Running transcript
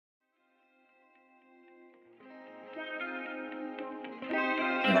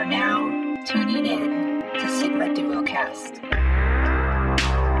are now tuning in to Sigma Duocast.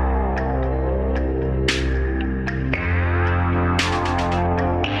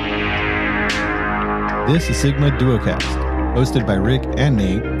 This is Sigma Duocast, hosted by Rick and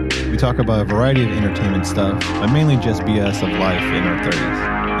Nate. We talk about a variety of entertainment stuff, but mainly just BS of life in our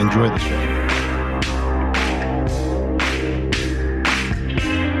 30s. Enjoy the show.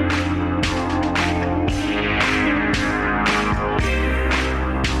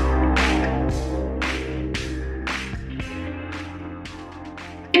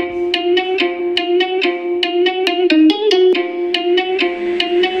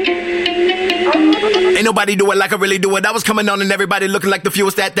 Ain't nobody do it like I really do it. I was coming on and everybody looking like the fuel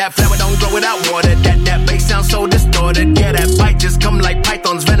stat. That flower don't grow without water. That bass sounds so distorted. Yeah, that bite just come like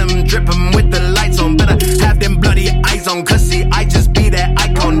python's venom. Dripping with the lights on. Better have them bloody eyes on. Cause see, I just be that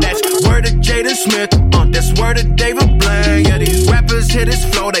icon. That's word of Jaden Smith. That's word of David Blaine. Yeah, these rappers hit his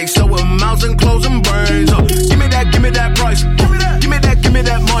flow. They slow with mouths and clothes and brains. Give me that price. Give me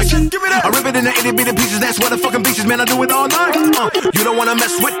that mic. I rip it into itty bitty pieces. That's what the fucking pieces, man. I do it all night. You don't wanna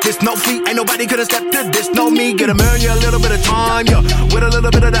mess with this. No fee. Ain't nobody could have stepped to this. No me. Get a million, a little bit of time, yeah. With a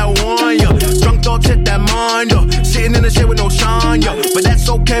little bit of that wine, yeah. Drunk thoughts hit that mind, yeah. Sitting in the shade with no shine, yeah. But that's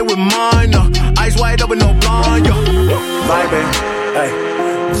okay with mine, yeah. Eyes wide open, no blind, yeah. Vibing, hey.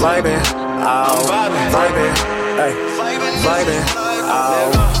 Vibing, oh. Vibing, hey. Vibing,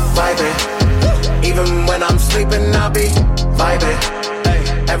 oh. Vibing. Even when I'm sleeping, I'll be vibing.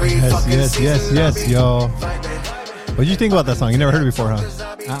 Yes, y'all. What did you think about that song? You never heard it before,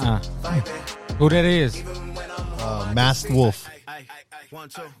 huh? Who that is? Masked Wolf.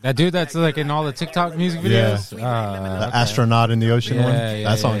 That dude that's like in all the TikTok music videos? The astronaut in the ocean one? Yeah,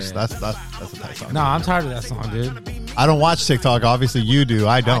 that song's that's a tight song. No, I'm tired of that song, dude. I don't watch TikTok. Obviously, you do.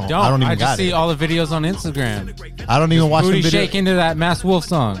 I don't even I got just see it. all the videos on Instagram. I don't even watch the Booty video. shake into that Masked Wolf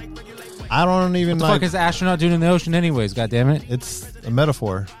song. I don't even What the fuck is the astronaut doing in the ocean anyways, goddammit? It's a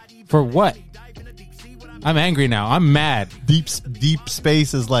metaphor. For what? I'm angry now. I'm mad. Deep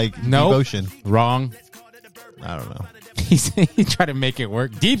space is like deep ocean. Wrong. I don't know. He tried to make it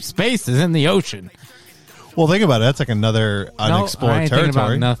work. Deep space is in the ocean. Well, think about it. That's like another unexplored I ain't territory. Thinking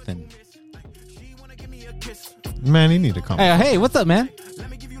about nothing. Man, you need to come. Hey, what's up, man?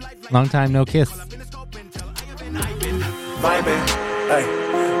 Long time no kiss. Vibing, hey.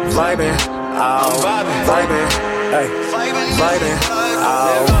 Vibing, oh. Vibing, hey. Vibing,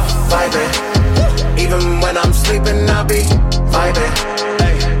 oh. Vibing. Even when I'm sleeping, I'll be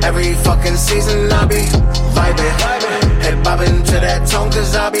vibing. Every fucking season, I'll be vibing. Head bobbing to that tone,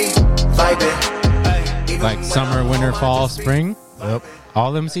 cause I'll be vibing. Like summer, winter, fall, spring? Yep.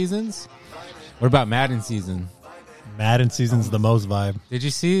 All them seasons? What about Madden season? Madden season's the most vibe. Did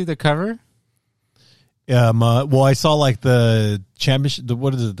you see the cover? Well, I saw like the championship,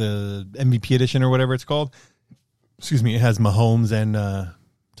 what is it, the MVP edition or whatever it's called. Excuse me. It has Mahomes and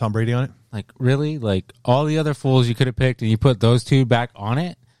Tom Brady on it. Like, really? Like, all the other fools you could have picked and you put those two back on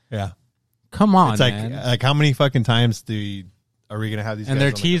it? Yeah. Come on, it's like, man. Like, how many fucking times are we going to have these And guys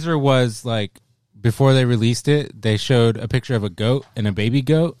their on teaser was, like, before they released it, they showed a picture of a goat and a baby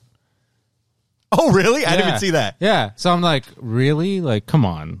goat. Oh, really? I didn't Yeah. even see that. Yeah. So I'm like, really? Like, come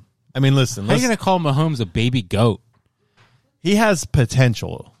on. I mean, listen. How are you going to call Mahomes a baby goat? He has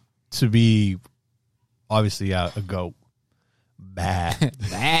potential to be, obviously, a goat. Bad.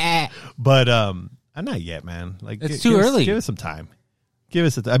 But not yet, man. Like, It's too early. Give us some time.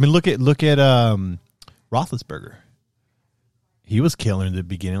 I mean, look at Roethlisberger. He was killing in the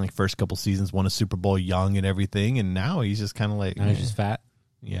beginning, like first couple seasons, won a Super Bowl young and everything, and now he's just kind of like, Now he's just fat.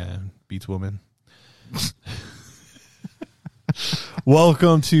 yeah, beats women.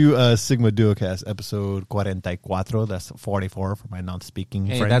 Welcome to Sigma Duocast, episode 44. That's 44 for my non-speaking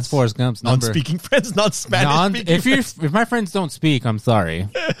Hey, friends. that's Forrest Gump's number. Non-speaking friends, not Spanish. If my friends don't speak, I'm sorry.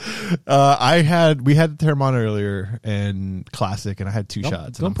 We had the Terramana earlier and classic, and I had two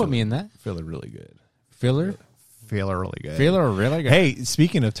shots. Don't put me in that. Feeling really good. Filler? Feeling really good. Filler really good. Hey,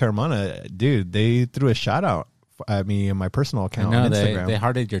 speaking of Terramana, dude, they threw a shout out at me in my personal account on Instagram. They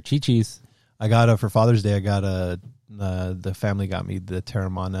hearted your chi-chis. I got for Father's Day. I got the family got me the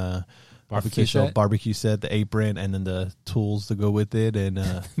Terramana barbecue set, the apron, and then the tools to go with it, and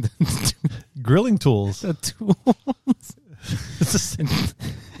grilling tools. The tools. It's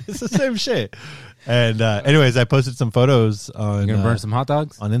the same shit. And anyways, I posted some photos on. You gonna burn some hot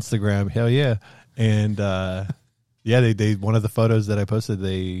dogs on Instagram? Hell yeah! And yeah, they one of the photos that I posted,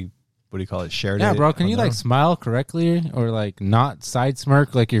 they shared it. Yeah, bro. Can you like smile correctly or like not side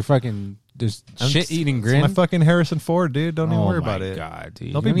smirk like you're fucking shit-eating It's grin. my fucking Harrison Ford, dude. Don't even worry about it. God,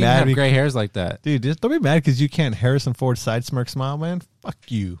 dude. Don't You be even mad. have gray hairs like that. Dude, just don't be mad because you can't Harrison Ford side smirk smile, man. Fuck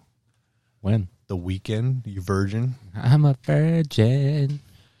you. When? The Weeknd, you virgin. I'm a virgin.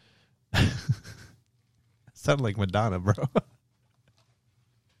 Sound like Madonna, bro.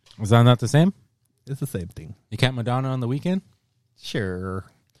 Was that not the same? It's the same thing. You can't Madonna on the weekend? Sure.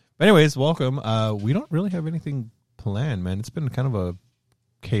 But anyways, welcome. We don't really have anything planned, man. It's been kind of a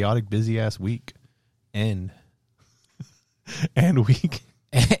chaotic, busy ass week. And week.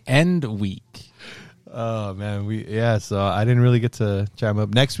 End week. Oh man, so I didn't really get to chime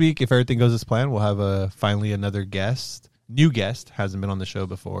up. Next week, if everything goes as planned, we'll have finally another guest. New guest, hasn't been on the show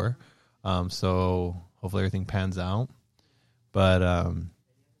before. So hopefully everything pans out. But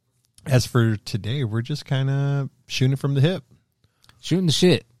as for today, we're just kind of shooting from the hip. Shooting the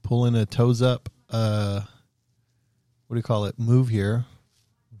shit. Pulling a toes up, what do you call it? Move here.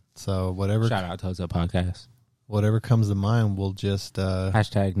 So whatever. Shout out Toes Up Podcast. Whatever comes to mind, we'll just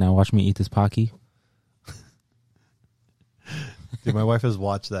Hashtag now watch me eat this Pocky. Dude, my wife has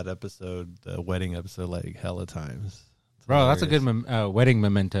watched that episode, the wedding episode, like hella times. It's Bro, hilarious. that's a good wedding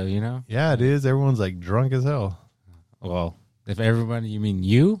memento, you know? Yeah, it is. Everyone's like drunk as hell. Well, if everybody, you mean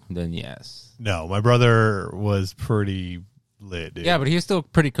you, then yes. No, my brother was pretty lit, dude. Yeah, but he's still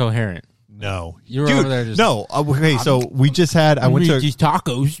pretty coherent. No. You were Dude, over there just... No. Okay, so we just had, I went to, these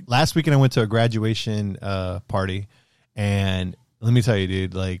tacos. last weekend I went to a graduation party, and let me tell you,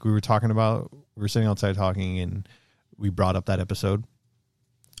 dude, like we were sitting outside talking, and we brought up that episode.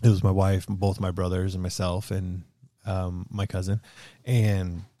 It was my wife, both my brothers, and myself, and my cousin,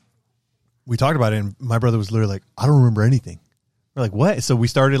 and we talked about it, and my brother was literally like, I don't remember anything. We're like, what? So we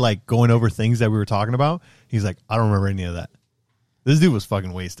started like going over things that we were talking about. He's like, I don't remember any of that. This dude was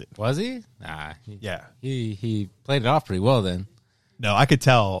fucking wasted. Was he? Nah. Yeah. He played it off pretty well then. No, I could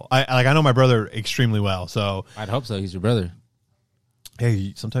tell. I know my brother extremely well, so I'd hope so. He's your brother.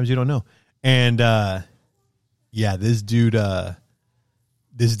 hey, sometimes you don't know. And yeah, this dude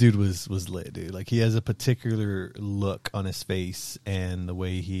was lit, dude. Like he has a particular look on his face and the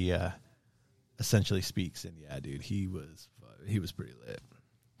way he essentially speaks. And yeah, dude, he was pretty lit.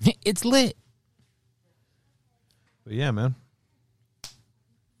 It's lit. But yeah, man.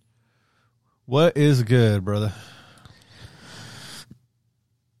 What is good, brother?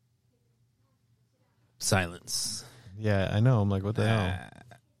 Silence. Yeah, I know. I'm like, what the hell?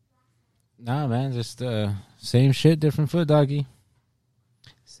 Nah, man, just same shit, different foot, doggy.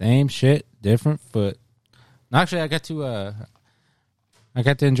 Same shit, different foot. Actually, I got to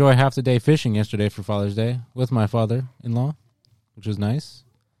enjoy half the day fishing yesterday for Father's Day with my father-in-law, which was nice.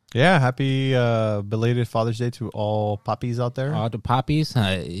 Yeah, happy belated Father's Day to all puppies out there. All the poppies,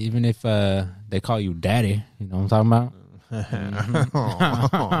 even if they call you daddy, you know what I'm talking about?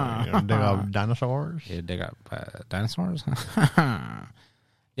 They got dinosaurs. Yeah, they got dinosaurs.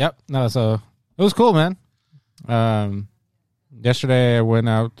 Yep. No, so it was cool, man. Yesterday I went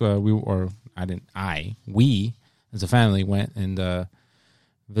out. We as a family went and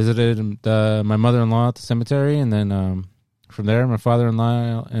visited my mother-in-law at the cemetery, and then from there, my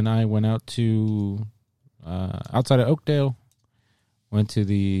father-in-law and I went out to outside of Oakdale. Went to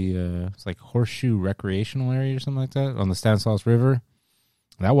the it's like Horseshoe Recreational Area or something like that on the Stanislaus River.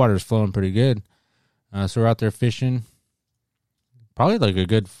 That water is flowing pretty good. So we're out there fishing. Probably like a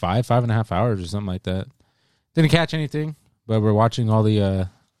good 5.5 hours or something like that. Didn't catch anything, but we're watching all the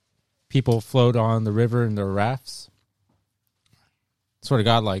people float on the river in their rafts. Swear to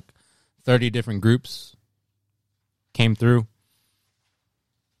God, like 30 different groups came through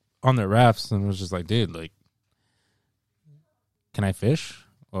on their rafts, and it was just like, dude, like, can I fish?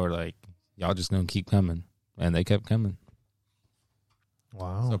 Or like, y'all just gonna keep coming? And they kept coming.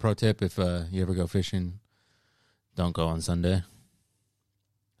 Wow. So pro tip, if you ever go fishing, don't go on Sunday.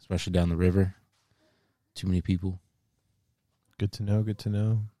 Especially down the river. Too many people. Good to know. Good to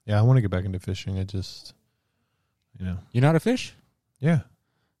know. Yeah, I want to get back into fishing. I just, You know how to fish? Yeah.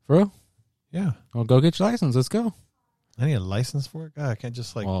 For real? Yeah. Well, go get your license. Let's go. I need a license for it. God, I can't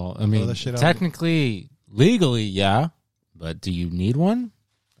just like. Well, I throw mean, that shit out. technically, legally, yeah. But do you need one?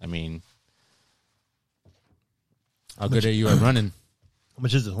 I mean, how good are you at running? How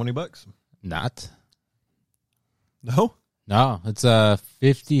much is it? $20? Not. No. No, it's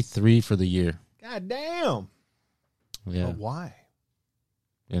 53 for the year. God damn. Yeah. But why?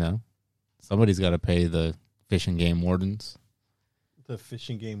 Somebody's got to pay the fish and game wardens. The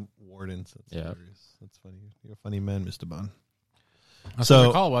fishing game wardens. That's Yeah. hilarious. That's funny. You're a funny man, Mr. Bond. That's So- what I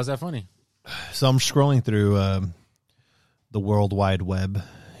recall. Why is that funny? So I'm scrolling through the World Wide Web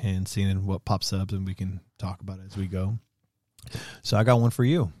and seeing what pops up, and we can talk about it as we go. So I got one for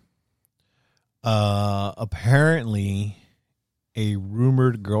you. Apparently, a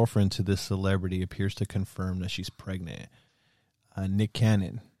rumored girlfriend to this celebrity appears to confirm that she's pregnant. Nick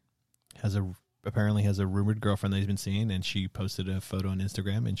Cannon apparently has a rumored girlfriend that he's been seeing, and she posted a photo on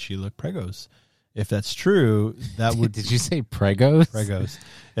Instagram, and she looked pregos. If that's true, that would... Did you say pregos? Pregos.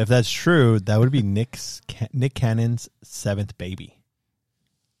 If that's true, that would be Nick Cannon's 7th baby.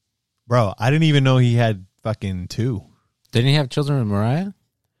 Bro, I didn't even know he had fucking 2. Didn't he have children with Mariah?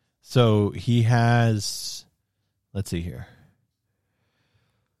 So he has... Let's see here.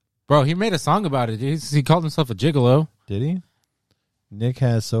 Bro, he made a song about it. He called himself a gigolo. Did he? Nick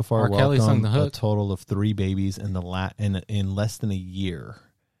has so far welcomed a total of 3 babies in less than a year.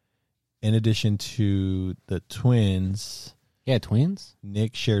 In addition to the twins. Yeah, twins?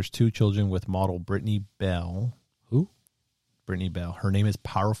 Nick shares 2 children with model Brittany Bell. Who? Brittany Bell. Her name is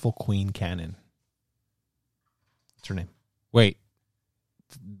Powerful Queen Cannon. What's her name? Wait.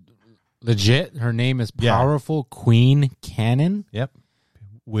 Legit? Her name is Powerful Queen Cannon? Yep.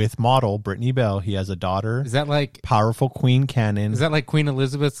 With model Brittany Bell, he has a daughter. Is that like Powerful Queen Cannon? Is that like Queen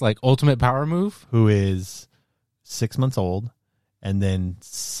Elizabeth's like ultimate power move? Who is 6 months old, and then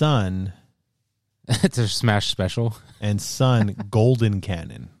son. It's a Smash special. And son Golden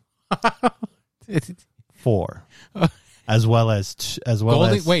Cannon. 4, as well as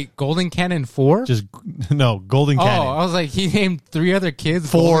Golden Cannon 4? Just no Golden Cannon. Oh, I was like, he named 3 other kids.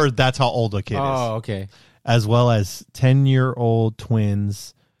 4. That's how old the kid is. Oh, okay. As well as 10-year-old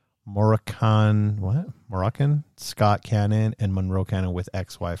twins, Moroccan Scott Cannon and Monroe Cannon with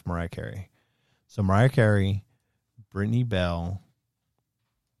ex-wife Mariah Carey. So Mariah Carey, Brittany Bell,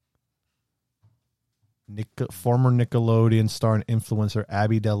 former Nickelodeon star and influencer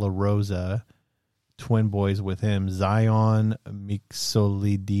Abby De La Rosa, twin boys with him, Zion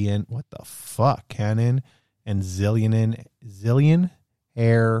Mixolydian, what the fuck, Cannon, and Zillion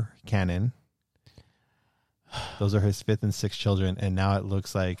Air Cannon. Those are his 5th and 6th children, and now it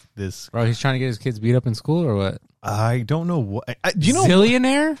looks like this. Bro, he's trying to get his kids beat up in school or what? I don't know what. Do you know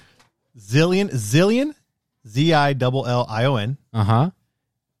Zillionaire? Zillion, Zillion, Uh-huh.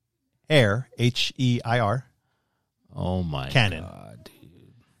 Air, Heir. Oh my Cannon. God,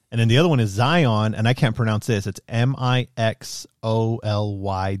 dude. And then the other one is Zion, and I can't pronounce this. It's Mixolydyan.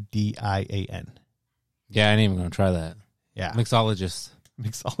 Yeah, I ain't even gonna try that. Yeah, Mixologist.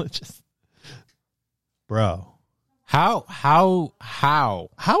 Bro, how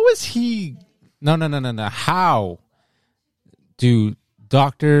is he? No. How do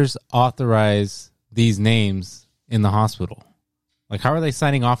doctors authorize these names in the hospital? Like, how are they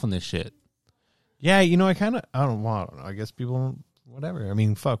signing off on this shit? Yeah, I don't know. I guess people, whatever. I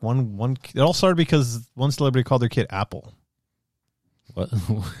mean, fuck. One. It all started because one celebrity called their kid Apple. What?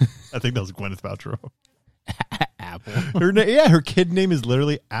 I think that was Gwyneth Paltrow. Apple. Her kid name is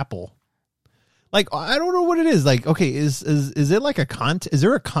literally Apple. Like, I don't know what it is. Like, okay, is it like a is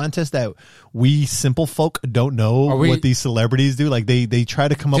there a contest that we simple folk don't know what these celebrities do? Like, they try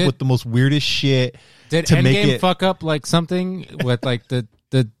to come up with the most weirdest shit. Did to Endgame make it fuck up like something with like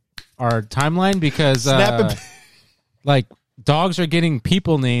our timeline because like dogs are getting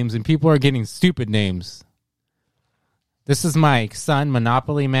people names and people are getting stupid names. This is my son,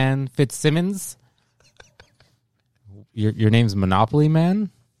 Monopoly Man Fitzsimmons. Your name's Monopoly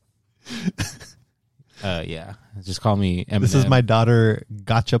Man? Yeah. Just call me Eminem. This is my daughter,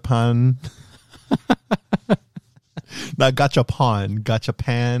 Gachapan. Not Gachapan.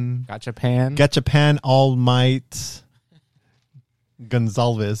 Gachapan All Might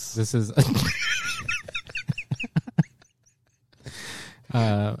Gonzalez. This is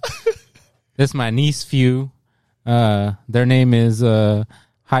this is my niece Few. Their name is Hisense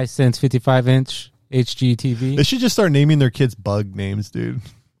 55-inch HGTV. They should just start naming their kids bug names, dude.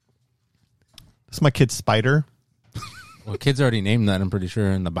 This is my kid Spider. Well, kids already named that, I'm pretty sure,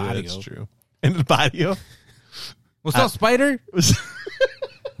 in the barrio. Yeah, that's true. In the barrio. What's up, Spider? What's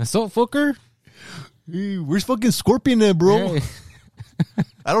up, fucker? Hey, where's fucking Scorpion at, bro? Hey.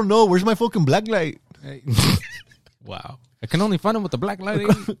 I don't know. Where's my fucking black light? Hey. Wow. I can only find him with the black light.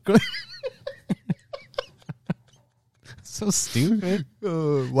 So stupid.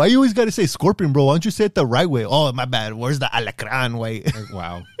 Why you always got to say Scorpion, bro? Why don't you say it the right way? Oh, my bad. Where's the Alacran way?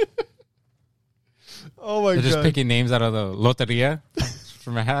 Wow. Oh, my They're God. just picking names out of the loteria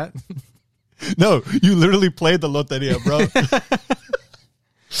from a hat. No, you literally played the loteria, bro.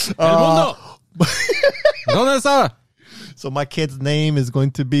 ¿Dónde está? So my kid's name is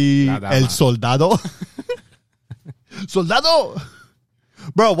going to be El Soldado. Soldado!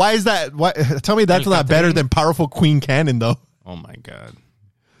 Bro, why is that? Why? Tell me that's not better than Powerful Queen Cannon, though. Oh, my God.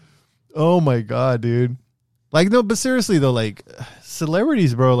 Oh, my God, dude. Like, no, but seriously, though, like,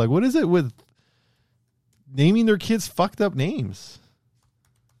 celebrities, bro, like, what is it with naming their kids fucked up names.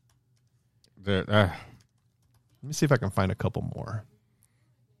 Let me see if I can find a couple more.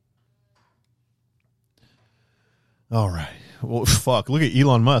 All right. Well, fuck. Look at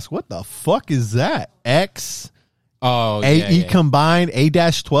Elon Musk. What the fuck is that? X. Oh, AE combined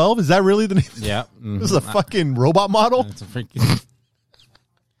A-12. Is that really the name? Yeah. Mm-hmm. This is a fucking robot model. It's a freaking.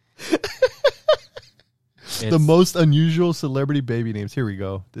 The most unusual celebrity baby names. Here we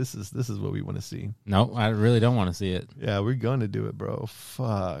go. This is what we want to see. No, I really don't want to see it. Yeah, we're gonna do it, bro.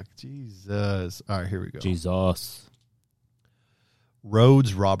 Fuck. Jesus. All right, here we go. Jesus.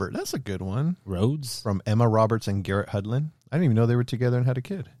 Rhodes Robert. That's a good one. Rhodes? From Emma Roberts and Garrett Hedlund. I didn't even know they were together and had a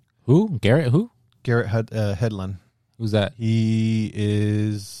kid. Who? Garrett who? Garrett Hedlund. Who's that? He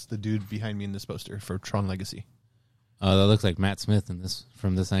is the dude behind me in this poster for Tron Legacy. Oh, that looks like Matt Smith in this.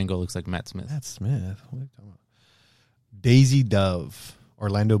 From this angle, looks like Matt Smith. Matt Smith? What are you talking about? Daisy Dove,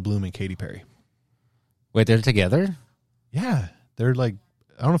 Orlando Bloom, and Katy Perry. Wait, they're together? Yeah. They're like,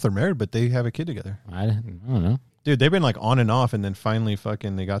 I don't know if they're married, but they have a kid together. I don't know. Dude, they've been like on and off, and then finally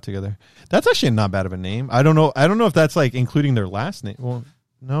fucking they got together. That's actually not bad of a name. I don't know if that's like including their last name. Well,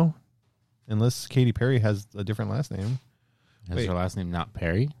 no. Unless Katy Perry has a different last name. Is her last name not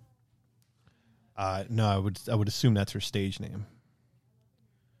Perry? No, I would assume that's her stage name.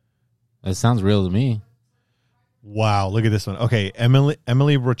 That sounds real to me. Wow, look at this one. Okay, Emily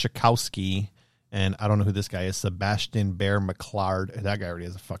Ruchakowski, and I don't know who this guy is, Sebastian Bear McLeod. That guy already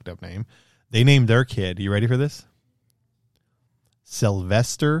has a fucked up name. They named their kid, you ready for this?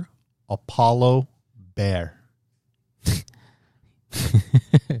 Sylvester Apollo Bear.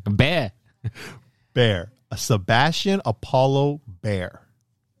 Bear. A Sebastian Apollo Bear.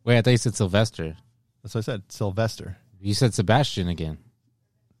 Wait, I thought you said Sylvester. That's what I said, Sylvester. You said Sebastian again.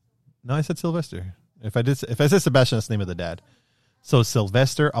 No, I said Sylvester. If I said Sebastian, that's the name of the dad. So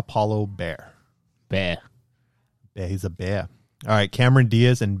Sylvester Apollo Bear. Bear. Yeah, he's a bear. All right, Cameron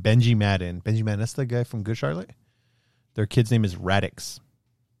Diaz and Benji Madden. Benji Madden, that's the guy from Good Charlotte. Their kid's name is Radix.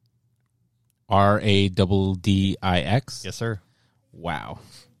 Raddix? Yes, sir. Wow.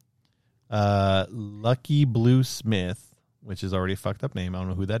 Lucky Blue Smith, which is already a fucked up name. I don't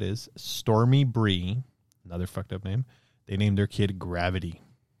know who that is. Stormy Bree, another fucked up name. They named their kid Gravity.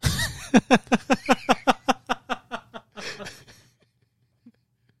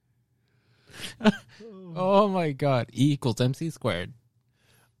 Oh my God. E = MC squared.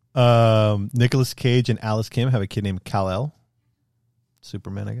 Nicolas Cage and Alice Kim have a kid named Kal-El.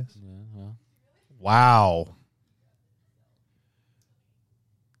 Superman, I guess. Yeah, well.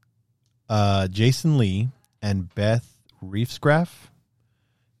 Wow. Jason Lee and Beth Reefsgraff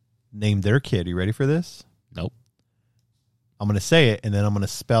named their kid. You ready for this? Nope. I'm going to say it, and then I'm going to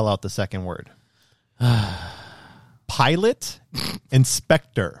spell out the second word. Pilot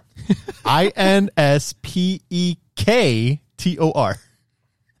Inspector. INSPEKTOR.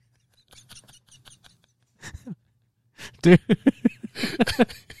 Dude.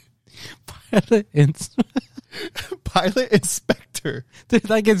 Pilot Inspector. Dude,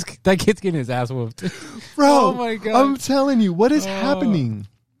 that kid's getting his ass whooped. Bro, oh my God. I'm telling you, what is happening?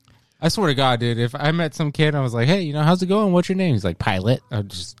 I swear to God, dude, if I met some kid and I was like, hey, how's it going? What's your name? He's like, Pilot. I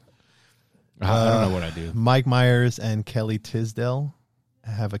don't know what I do. Mike Myers and Kelly Tisdale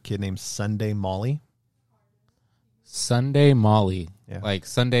have a kid named Sunday Molly. Sunday Molly. Yeah. Like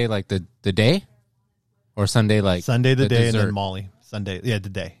Sunday, like the day? Or Sunday, like Sunday the day, dessert? and then Molly. Sunday, yeah, the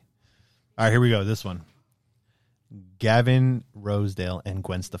day. All right, here we go. This one. Gavin Rosedale and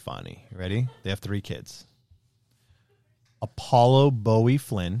Gwen Stefani. You ready? They have 3 kids. Apollo Bowie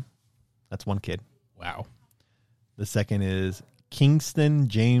Flynn. That's one kid. Wow. The second is Kingston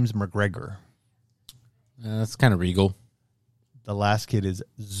James McGregor. That's kind of regal. The last kid is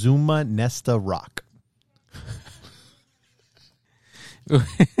Zuma Nesta Rock.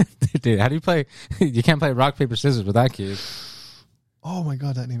 Dude, how do you play? You can't play rock, paper, scissors with that kid. Oh my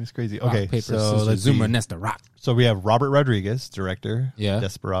God, that name is crazy. Rock, Okay, paper, so scissors, let's Zuma, see. Nesta, Rock. So we have Robert Rodriguez, director, Yeah.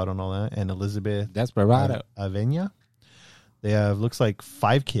 Desperado and all that, and Elizabeth Desperado. Avena. They have, looks like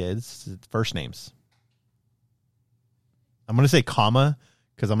 5 kids, first names. I'm going to say comma,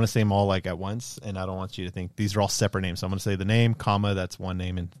 because I'm going to say them all like at once, and I don't want you to think these are all separate names. So I'm going to say the name, comma, that's one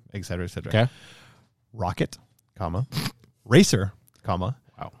name, and et cetera, et cetera. Okay. Rocket, comma, Racer, comma,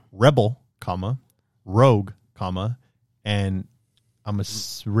 Wow. Rebel, comma, Rogue, comma, and I'm a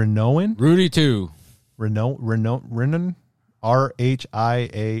Renoan. Rudy 2. Renan,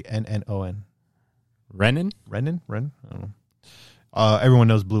 RHIANNON. Renan? Ren? I don't know. Everyone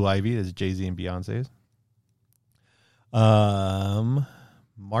knows Blue Ivy is Jay-Z and Beyonce's.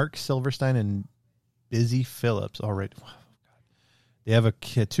 Mark Silverstein and Busy Phillips. All right. They have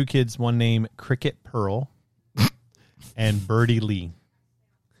 2 kids, one named Cricket Pearl, and Birdie Lee.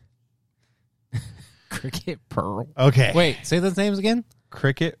 Cricket Pearl. Okay. Wait, say those names again.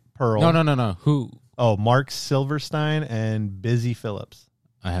 Cricket Pearl. No. Who? Oh, Mark Silverstein and Busy Phillips.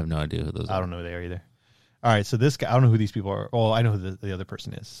 I have no idea who those are. I don't know who they are either. All right, so this guy, I don't know who these people are. Oh, I know who the other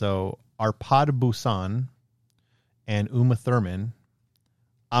person is. So Arpad Busan and Uma Thurman.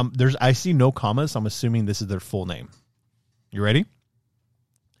 I see no commas. So I'm assuming this is their full name. You ready?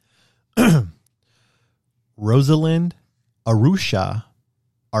 Rosalind Arusha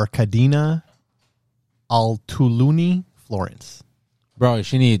Arkadina Altuluni Florence. Bro,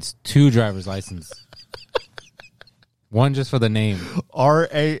 she needs 2 driver's license. One just for the name.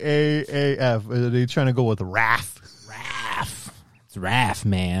 Raaf. Are they trying to go with Raf? It's Raf,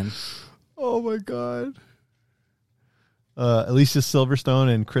 man. Oh my god. Alicia Silverstone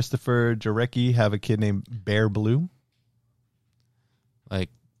and Christopher Jarecki have a kid named Bear Blue. Like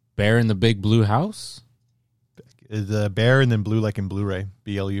Bear in the Big Blue House? Is Bear and then Blue like in Blu-ray.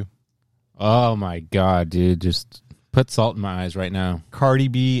 BLU. Oh my god, dude. Just put salt in my eyes right now. Cardi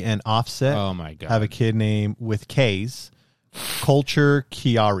B and Offset Oh my god. have a kid named with K's. Culture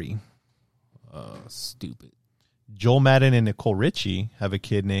Chiari. Oh, stupid. Joel Madden and Nicole Richie have a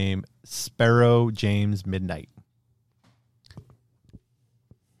kid named Sparrow James Midnight.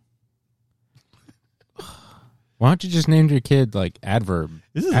 Why don't you just name your kid like adverb,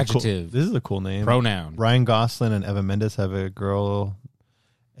 This is adjective, this is a cool name. pronoun? Ryan Gosling and Eva Mendes have a girl,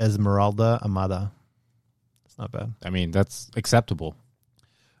 Esmeralda Amada. It's not bad. I mean, that's acceptable.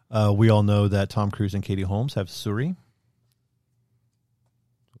 We all know that Tom Cruise and Katie Holmes have Suri.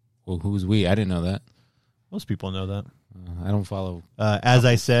 Well, who's we? I didn't know that. Most people know that. I don't follow As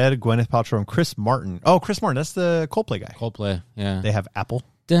I said, Gwyneth Paltrow and Chris Martin. Oh, Chris Martin, that's the Coldplay guy. Coldplay. Yeah. They have Apple.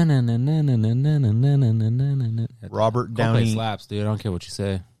 Robert Robert Coldplay Downey. slaps, dude. I don't care what you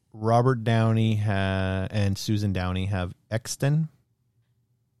say. Robert Downey and Susan Downey have Exton.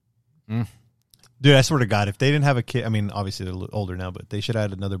 Mm. Dude, I swear to God, if they didn't have a kid, I mean, obviously they're older now, but they should have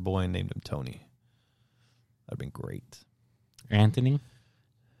had another boy and named him Tony. That'd been great. Anthony.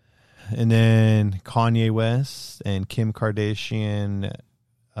 And then Kanye West and Kim Kardashian,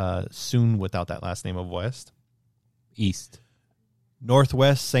 soon without that last name of West. East.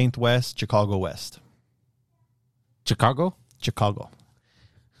 Northwest, Saint West, Chicago West. Chicago. Chicago.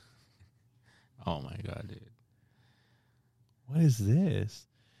 Oh my god, dude. What is this?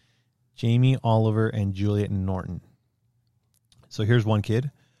 Jamie Oliver and Juliet Norton. So here's one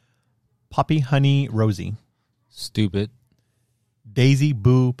kid. Poppy Honey Rosie. Stupid. Daisy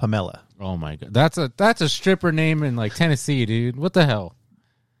Boo Pamela. Oh my god. That's a stripper name in like Tennessee, dude. What the hell?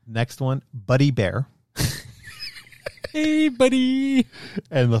 Next one, Buddy Bear. Hey, buddy.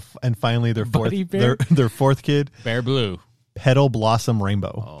 And finally their fourth Buddy Bear? their fourth kid, Bear Blue. Petal Blossom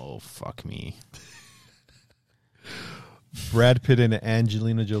Rainbow. Oh, fuck me. Brad Pitt and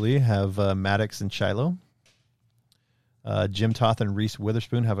Angelina Jolie have Maddox and Shiloh. Jim Toth and Reese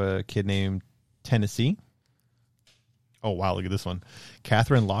Witherspoon have a kid named Tennessee. Oh, wow, look at this one.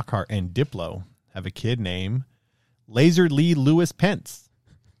 Catherine Lockhart and Diplo have a kid named Laser Lee Lewis Pence.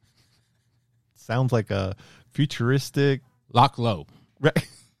 Sounds like a futuristic... Lock low. I'm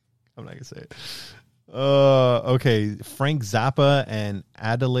not going to say it. Okay, Frank Zappa and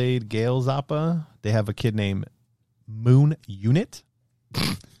Adelaide Gale Zappa, they have a kid named Moon Unit.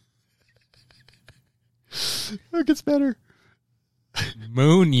 It gets better.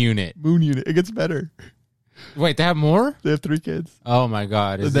 Moon Unit. Moon Unit. It gets better. Wait, they have more? They have 3 kids. Oh my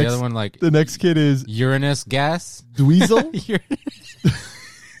god. Is the other one like The next kid is Uranus gas? Dweezil.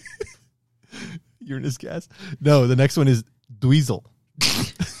 Uranus gas. No, the next one is Dweezil.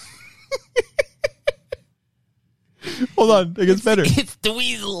 Hold on, it gets better. It's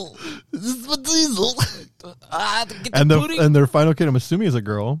Dweezil. This is the Dweezil. And their final kid, I'm assuming, is a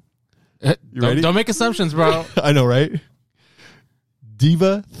girl. You ready? Don't make assumptions, bro. I know, right?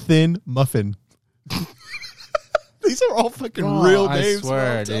 Diva Thin Muffin. These are all fucking real names. I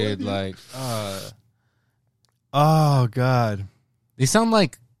swear, bro, dude. you. Like, oh god, they sound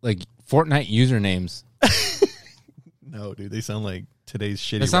like Fortnite usernames. no, dude, they sound like today's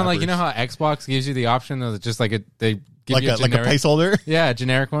shitty. They sound rappers. like, you know how Xbox gives you the option of just like they give like you a generic, placeholder. yeah, a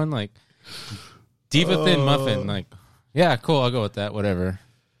generic one like Diva Thin Muffin. Like, yeah, cool. I'll go with that. Whatever.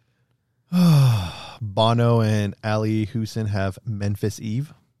 Bono and Ali Hussein have Memphis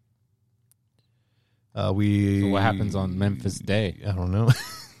Eve. So what happens on Memphis Day? I don't know.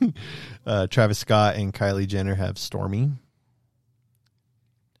 Travis Scott and Kylie Jenner have Stormy.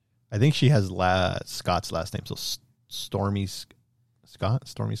 I think she has Scott's last name, so Stormy Scott.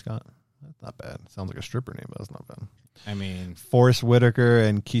 Stormy Scott. That's not bad. Sounds like a stripper name, but that's not bad. I mean, Forrest Whitaker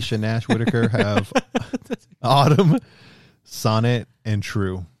and Keisha Nash Whitaker have Autumn, Sonnet, and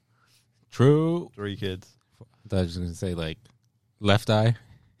True. True. 3 kids. I thought I was going to say, like, Left Eye.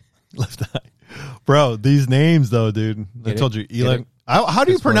 Left Eye. Bro, these names, though, dude. I told you. Elon. How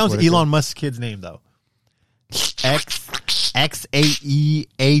do you pronounce Elon Musk's kid's name, though?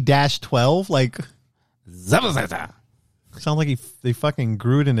 XAEA-12? Like, Zabazata. sounds like they fucking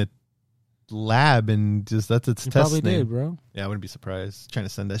grew it in a lab and just that's its test Probably name. did, bro. Yeah, I wouldn't be surprised. Trying to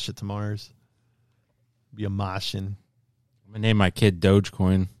send that shit to Mars. Be a Martian. I'm going to name my kid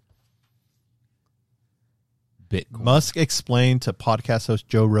Dogecoin. Bitcoin. Musk explained to podcast host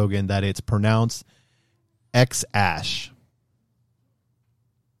Joe Rogan that it's pronounced X-Ash.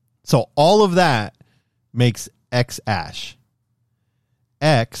 So all of that makes X-Ash.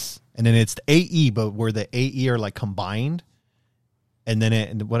 X, and then it's the AE, but where the AE are like combined. And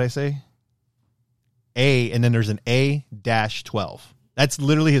then what'd I say? A, and then there's an A-12. That's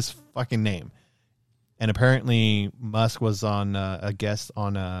literally his fucking name. And apparently Musk was on a guest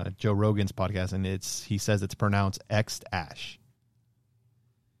on Joe Rogan's podcast, and he says it's pronounced X-Ash.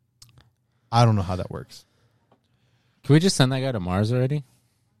 I don't know how that works. Can we just send that guy to Mars already?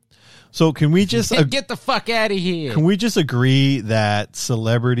 So can we just get the fuck out of here? Can we just agree that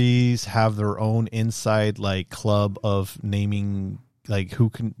celebrities have their own inside like club of naming like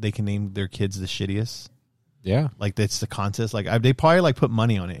they can name their kids the shittiest? Yeah, like that's the contest. Like they probably like put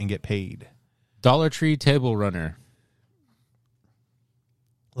money on it and get paid. Dollar Tree Table Runner.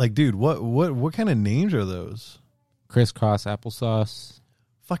 Like, dude, what kind of names are those? Crisscross applesauce.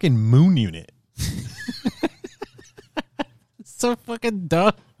 Fucking Moon Unit. So fucking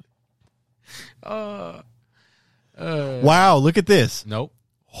dumb. Wow, look at this. Nope.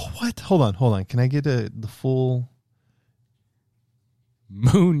 What? Hold on. Can I get the full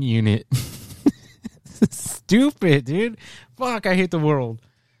Moon Unit? Stupid, dude. Fuck, I hate the world.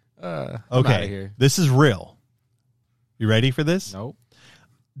 I'm outta here. This is real. You ready for this? Nope.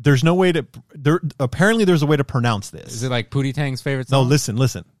 There's no way to apparently there's a way to pronounce this. Is it like Pootie Tang's favorite No, song?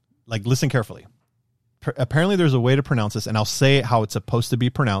 listen. Like, listen carefully. Apparently there's a way to pronounce this, and I'll say it how it's supposed to be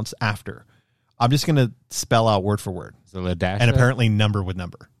pronounced after. I'm just going to spell out word for word. Is it Ladasha? And apparently number with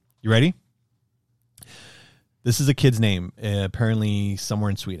number. You ready? This is a kid's name, apparently somewhere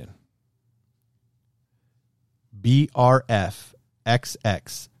in Sweden.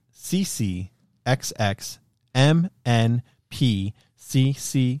 BRFXXCCXMMPRXVCLMN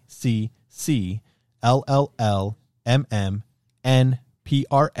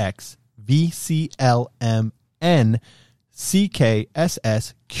PRXVCLMN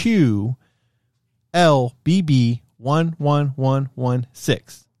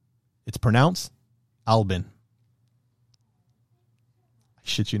It's pronounced Albin. I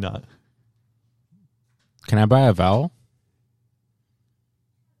shit you not. Can I buy a vowel?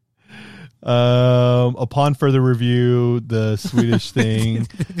 Upon further review, the Swedish thing,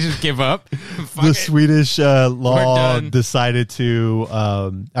 Just give up. the Swedish law decided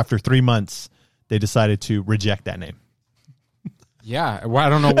to, after 3 months, they decided to reject that name. Yeah, well, I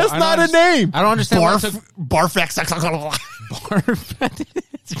don't know. That's not a name. I don't understand. Barfx. Barf.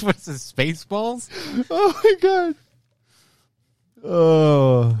 What's the Spaceballs? Oh my god.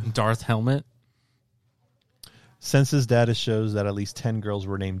 Oh. Darth Helmet. Census data shows that at least 10 girls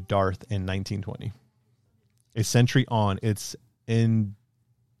were named Darth in 1920. A century on, it's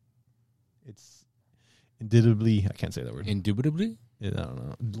indubitably, I can't say that word. Indubitably? I don't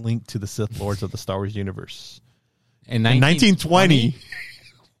know. Linked to the Sith Lords of the Star Wars universe. In 1920.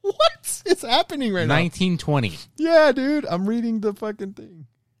 What is happening right now? 1920. Yeah, dude. I'm reading the fucking thing.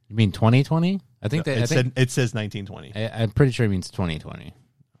 You mean 2020? I think It says 1920. I'm pretty sure it means 2020.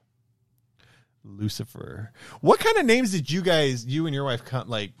 Lucifer. What kind of names did you and your wife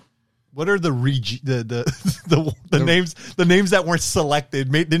like? What are the names? The names that weren't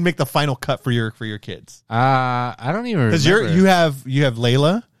selected didn't make the final cut for your kids. I don't even remember. Because you have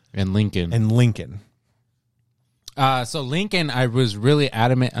Layla and Lincoln and Lincoln. So Lincoln, I was really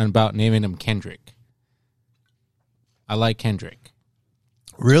adamant about naming him Kendrick. I like Kendrick.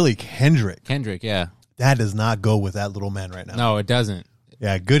 Really, Kendrick? Kendrick, yeah. That does not go with that little man right now. No, it doesn't.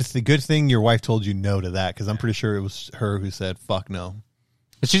 Yeah, good thing your wife told you no to that, because I'm pretty sure it was her who said fuck no.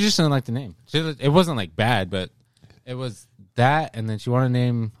 But she just didn't like the name. It wasn't like bad, but it was that, and then she wanted to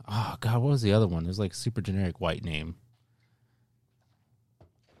name. Oh God, what was the other one? It was like a super generic white name.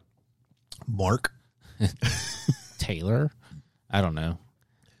 Mark. Taylor. I don't know.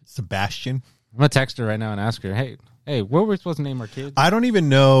 Sebastian. I'm gonna text her right now and ask her, hey, what were we supposed to name our kids? I don't even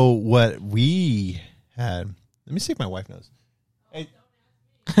know what we had. Let me see if my wife knows. Hey.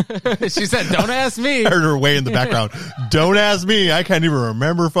 She said, "Don't ask me." I heard her way in the background. Don't ask me. I can't even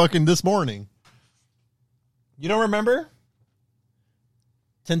remember fucking this morning. You don't remember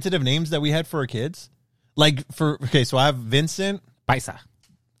tentative names that we had for our kids? So I have Vincent, Paisa,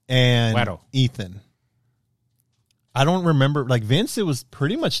 and Güero. Ethan. I don't remember. Like Vince, it was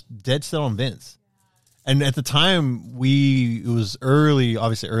pretty much dead set on Vince. And at the time, it was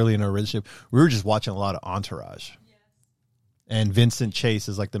obviously early in our relationship. We were just watching a lot of Entourage. And Vincent Chase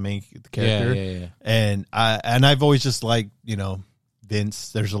is like the main character. Yeah. And I've always just liked,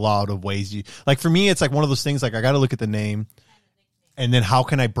 Vince. There's a lot of ways like for me, it's like one of those things, like I got to look at the name and then how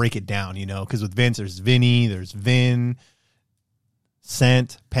can I break it down, because with Vince, there's Vinny, there's Vin,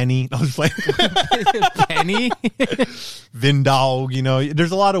 Cent, Penny. I was like, Penny? Vin Dog,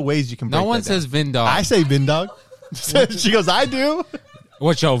 there's a lot of ways you can break No one that down. says Vin Dog. I say Vin Dog. She goes, I do.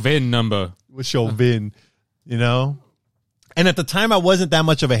 What's your VIN number? What's your Vin? And at the time, I wasn't that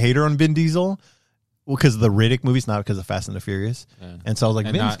much of a hater on Vin Diesel. Well, because of the Riddick movies, not because of Fast and the Furious. Yeah. And so I was like,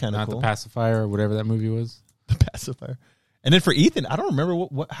 Vin's kind of cool. Not the Pacifier or whatever that movie was. The Pacifier. And then for Ethan, I don't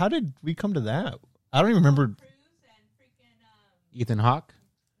remember how did we come to that? I don't even remember. Ethan Hawke?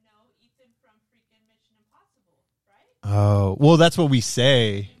 No, Ethan from freaking Mission Impossible, right? Oh, well, that's what we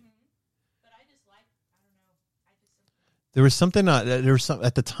say. But I just like, I don't know. There was something. There was some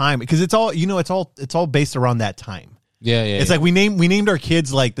at the time because it's all it's all based around that time. Yeah. It's like we named our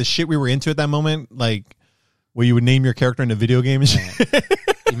kids like the shit we were into at that moment, like where you would name your character in a video game and shit.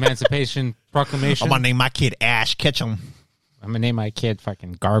 Emancipation Proclamation. I'm gonna name my kid Ash Ketchum. I'm gonna name my kid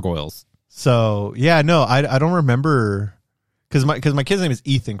fucking Gargoyles. So yeah, no, I don't remember because my kid's name is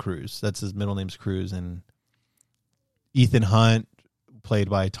Ethan Cruz. That's his middle name's Cruz, and Ethan Hunt, played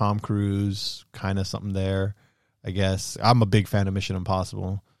by Tom Cruise, kind of something there, I guess. I'm a big fan of Mission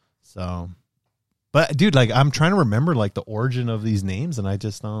Impossible, so. But dude, like I'm trying to remember like the origin of these names, and I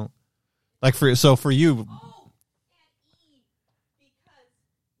just don't like for you. Oh, and E, because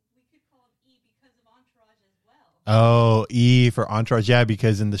we could call him E because of Entourage as well. Oh, E for Entourage, yeah,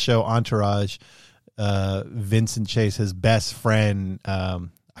 because in the show Entourage, Vincent Chase, his best friend, what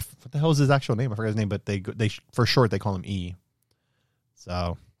the hell is his actual name? I forgot his name, but they for short they call him E.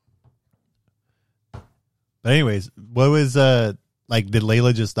 So, but anyways, what was like? Did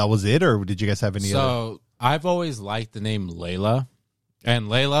Layla just that was it, or did you guys have any? So I've always liked the name Layla, and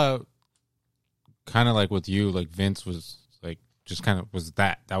Layla, kind of like with you, like Vince was like just kind of was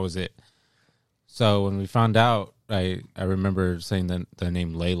that was it. So when we found out, I remember saying the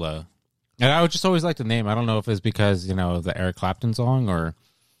name Layla, and I would just always like the name. I don't know if it's because of the Eric Clapton song or,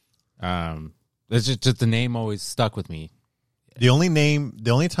 it's just the name always stuck with me. The only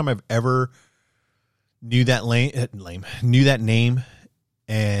time I've ever knew that name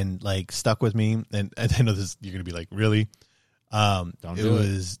and like stuck with me, and I know this you're gonna be like, really?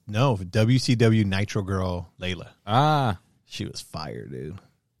 WCW Nitro Girl Layla. Ah, she was fire, dude.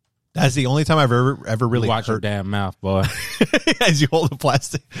 That's the only time I've ever really watch heard. your damn mouth, boy. As you hold the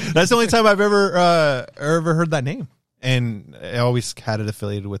plastic. That's the only time I've ever heard that name, and I always had it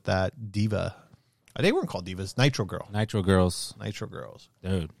affiliated with that diva. They weren't called divas. Nitro Girl. Nitro Girls.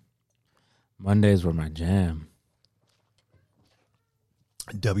 Dude. Mondays were my jam.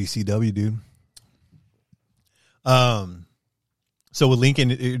 WCW, dude. So with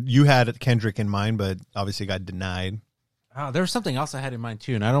Lincoln, you had Kendrick in mind, but obviously got denied. Oh, there was something else I had in mind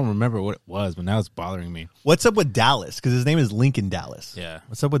too, and I don't remember what it was, but now it's bothering me. What's up with Dallas? Because his name is Lincoln Dallas. Yeah.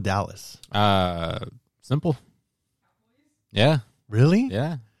 What's up with Dallas? Simple. Yeah. Really?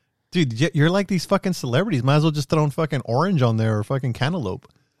 Yeah. Dude, you're like these fucking celebrities. Might as well just throw fucking orange on there or fucking cantaloupe.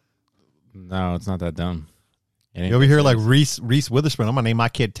 No, it's not that dumb. You over here like Reese Witherspoon. I'm gonna name my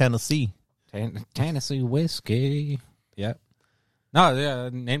kid Tennessee. Tennessee whiskey. Yep. No, yeah, I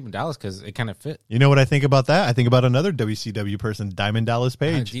named him Dallas because it kind of fit. You know what I think about that? I think about another WCW person, Diamond Dallas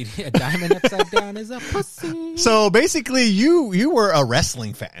Page. A diamond upside down is a pussy. So basically, you were a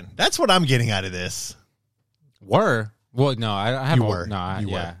wrestling fan. That's what I'm getting out of this. Well, no, I haven't. You were. No,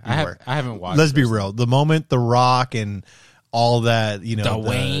 I haven't watched. Let's be real. The moment The Rock and all that,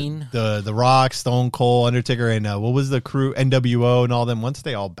 Dwayne, the Rock, Stone Cold, Undertaker, and what was the crew, NWO, and all them. Once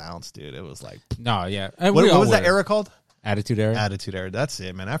they all bounced, dude, it was like no, yeah. What was that era called? Attitude Era. Attitude Era. That's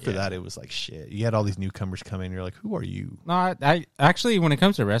it, man. After that, it was like shit. You had all these newcomers come in. You're like, who are you? No, I actually, when it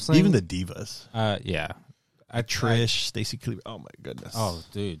comes to wrestling, even the divas. Yeah. Trish, Stacy Keibler. Oh my goodness. Oh,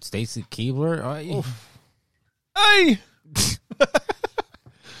 dude, Stacy Keibler. Hey,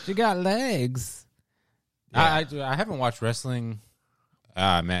 she got legs. Yeah. I haven't watched wrestling.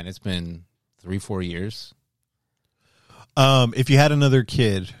 Man, it's been 3-4 years. If you had another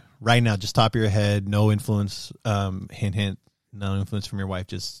kid right now, just top of your head, no influence, hint, no influence from your wife.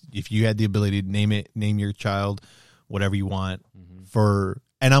 Just if you had the ability to name your child whatever you want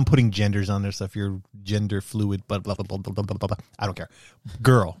and I'm putting genders on there. So if you're gender fluid, blah, blah, blah, blah, blah, blah, blah, I don't care.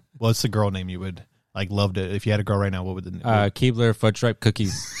 Girl. What's the girl name you would love to, if you had a girl right now, what would the name? Keebler Fudge Stripe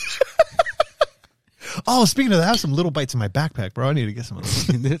Cookies. Oh, speaking of that, I have some Little Bites in my backpack, bro. I need to get some of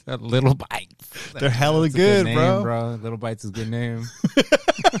those. Little Bites. They're hella That's a good, name, bro. Little Bites is a good name.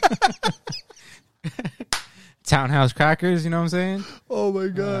 Townhouse crackers, you know what I'm saying? Oh my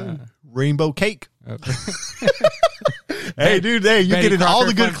god. Rainbow cake. Oh. Hey, dude, hey, you're Betty getting all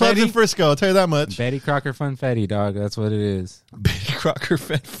the Crocker good clubs in Funfetti? Frisco. I'll tell you that much. Betty Crocker Funfetti, dog. That's what it is. Betty Crocker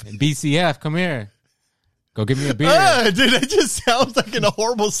Fed. And BCF, come here. Go get me a beer. Dude, that just sounds like in a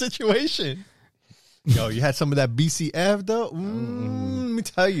horrible situation. Yo, you had some of that BCF though? Let me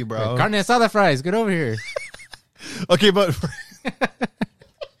tell you, bro. Carne asada fries. Get over here. Okay, but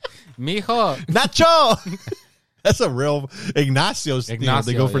Mijo. Nacho. That's a real Ignacio's thing.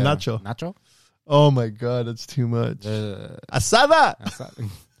 They go for yeah. Nacho. Nacho? Oh my god, that's too much. Asada.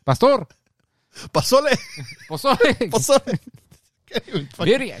 Pastor. Pasole. Pozole. Pasole. Can't even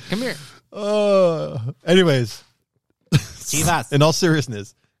fucking- Birria, come here. Anyways, Chivas. in all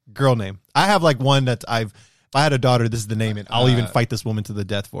seriousness, girl name. I have like one that if I had a daughter, this is the name, and I'll even fight this woman to the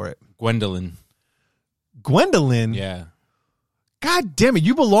death for it. Gwendolyn. Gwendolyn. Yeah. God damn it,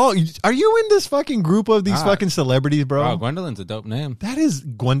 you belong. Are you in this fucking group of these fucking celebrities, bro? Oh, Gwendolyn's a dope name. That is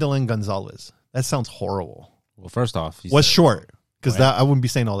Gwendolyn Gonzalez. That sounds horrible. Well, first off, What's said short? Because Gwen. I wouldn't be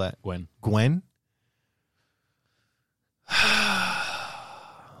saying all that. Gwen. Gwen.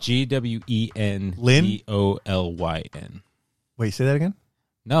 GWENDOLYN. Wait, say that again.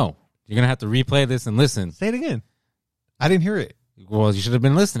 No, you're gonna have to replay this and listen. Say it again. I didn't hear it. Well, you should have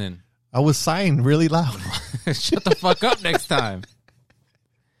been listening. I was sighing really loud. Shut the fuck up next time.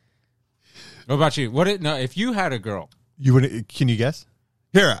 What about you? No, if you had a girl. You would? Can you guess?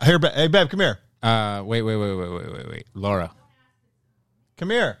 Here, hey, Bev, come here. Wait. Laura. Come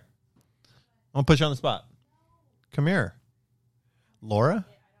here. I'm gonna put you on the spot. Come here. Laura?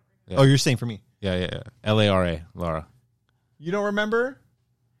 Yeah. Oh, you're saying for me. Yeah. LARA. Laura. You don't remember?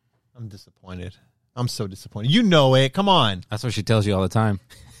 I'm disappointed. I'm so disappointed. You know it. Come on. That's what she tells you all the time.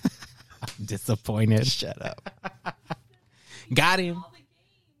 I'm disappointed. Shut up. Got him.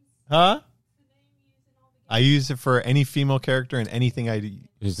 Huh? I use it for any female character and anything I do.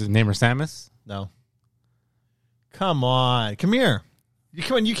 Is his name her Samus? No. Come on. Come here.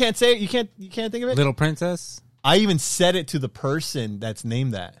 Come on. You can't say it. You can't think of it? Little Princess? I even said it to the person that's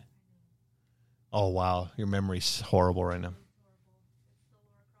named that. Oh, wow. Your memory's horrible right now.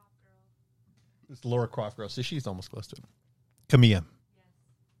 It's Laura Croft girl. So she's almost close to it. Camilla.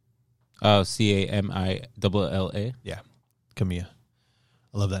 Oh, CAMILLA. Yeah. Camilla.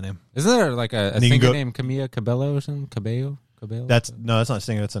 I love that name. Isn't there like a And you can singer go- named Camilla Cabello or something? Cabello? That's not a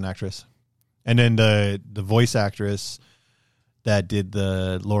singer. That's an actress. And then the voice actress that did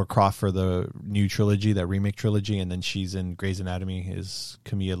the Laura Croft for the new trilogy, that remake trilogy, and then she's in Grey's Anatomy, is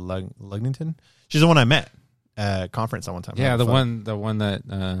Camilla Lugnington. She's the one I met at a conference at one time. Yeah, Had the fun. one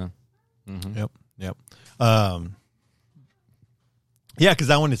that. Yep. Yeah, because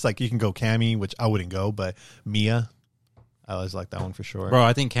that one, it's like you can go Cammy, which I wouldn't go, but Mia, I always like that one for sure. Bro,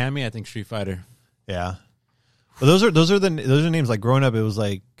 I think Cammy. I think Street Fighter. Yeah. But those are names. Like growing up, it was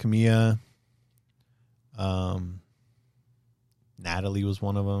like Camilla. Natalie was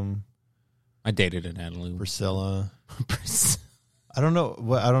one of them. I dated a Natalie. Priscilla. I don't know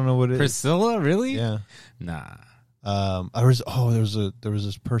what it is. Priscilla, really? Yeah. Nah. There was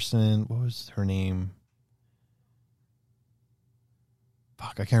this person. What was her name?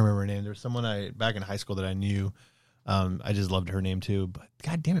 Fuck, I can't remember her name. There was someone back in high school that I knew. I just loved her name too. But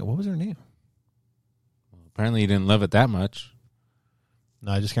god damn it, what was her name? Apparently, you didn't love it that much.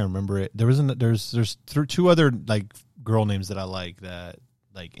 No, I just can't remember it. There's two other like girl names that I like that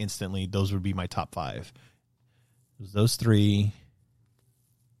like instantly. Those would be my top 5. It was those 3.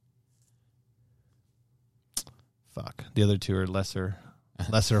 Fuck, the other 2 are lesser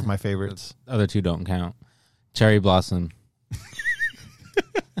of my favorites. The other 2 don't count. Cherry Blossom.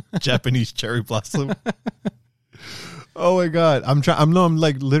 Japanese cherry blossom. Oh my god, I'm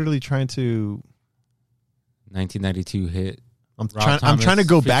like literally trying to. 1992 hit. I'm Rob trying to Thomas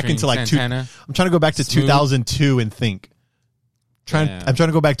go back featuring into like Santana. I'm trying to go back to Smooth. 2002 and think. Yeah. I'm trying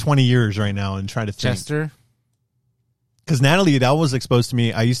to go back 20 years right now and try to think. Chester. Because Natalie, that was exposed to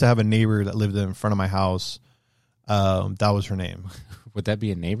me. I used to have a neighbor that lived in front of my house. That was her name. Would that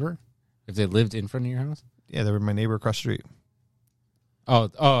be a neighbor? If they lived in front of your house? Yeah, they were my neighbor across the street. Oh,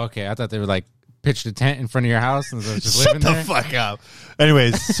 okay. I thought they were like pitched a tent in front of your house and was just Shut living the there. fuck up.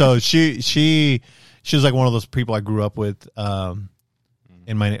 Anyways, so she She was like one of those people I grew up with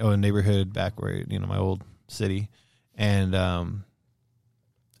in my neighborhood back where, my old city. And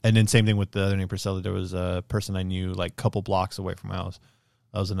then same thing with the other name, Priscilla. There was a person I knew like a couple blocks away from my house.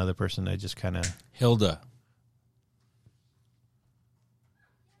 That was another person I just kind of... Hilda.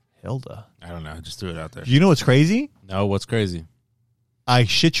 I don't know. I just threw it out there. You know what's crazy? No, what's crazy? I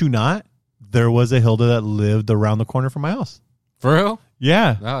shit you not. There was a Hilda that lived around the corner from my house. For real?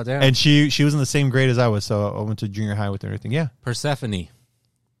 Yeah. Oh, damn. And she was in the same grade as I was, so I went to junior high with her and everything. Yeah. Persephone.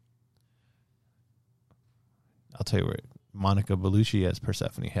 I'll tell you what. Monica Bellucci as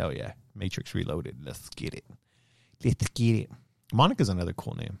Persephone. Hell yeah. Matrix Reloaded. Let's get it. Monica's another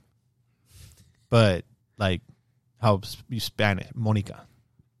cool name. But, like, how you span it. Monica.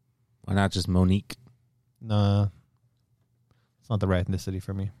 Why not just Monique? Nah. It's not the right ethnicity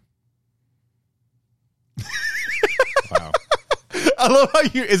for me. Wow. I love how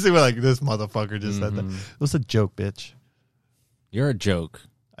you instantly were like, this motherfucker just said that. It was a joke, bitch. You're a joke.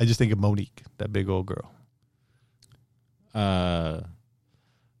 I just think of Monique, that big old girl.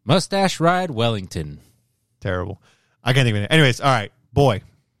 Mustache Ride Wellington. Terrible. I can't even. Anyways, all right. Boy.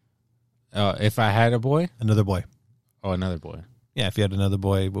 If I had a boy? Another boy. Oh, another boy. Yeah, if you had another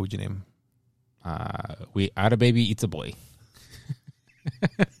boy, what would you name? We had a baby eats a boy.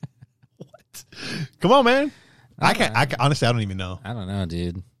 What? Come on, man. I can't. Honestly, I don't even know. I don't know,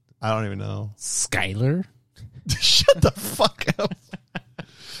 dude. I don't even know. Skylar? Shut the fuck up.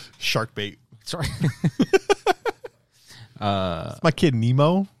 Shark bait. Sorry. My kid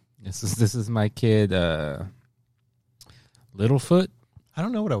Nemo. This is my kid Littlefoot. I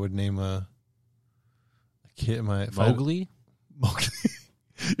don't know what I would name a kid. Mowgli. Mowgli.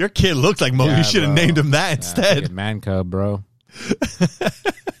 Your kid looks like Mowgli. Yeah, You should have bro. named him that instead. Man cub, bro.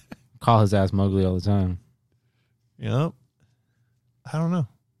 Call his ass Mowgli all the time. Yep. I don't know.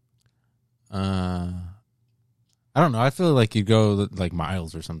 I don't know. I feel like you'd go like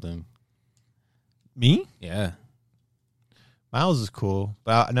Miles or something. Me? Yeah. Miles is cool,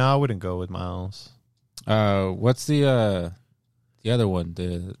 but no, I wouldn't go with Miles. What's the other one?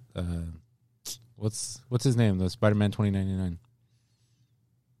 The what's his name? The Spider-Man 2099.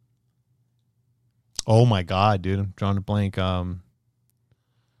 Oh my god, dude! I'm drawing a blank. Have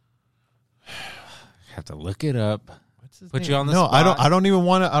to look it up. What's his Put name? you on the no, spot. I don't even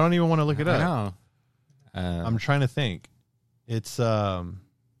want to. I don't even want to look it I up. know. I'm trying to think. It's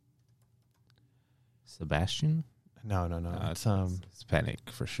Sebastian. no. It's Hispanic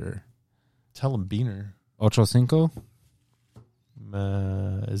for sure. tell him Beaner. Ocho Cinco.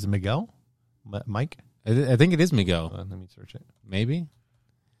 Is it Miguel? Mike? I think it is Miguel. Hold on, let me search it. Maybe.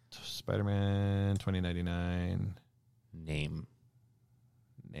 Spider-Man 2099. Name.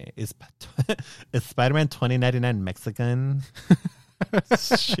 Is Spider-Man 2099 Mexican?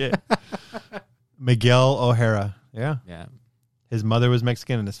 Shit. Miguel O'Hara. Yeah. Yeah. His mother was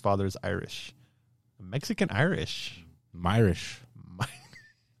Mexican and his father is Irish. Mexican Irish. Myrish.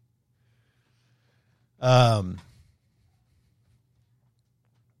 I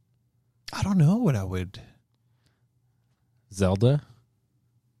don't know what I would. Zelda.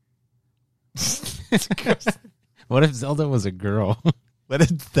 What if Zelda was a girl? What if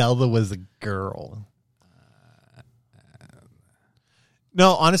Zelda was a girl?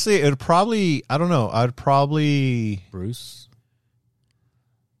 No, honestly, it would probably, I don't know. I'd probably. Bruce.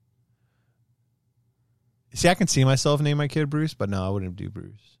 See, I can see myself name my kid Bruce, but no, I wouldn't do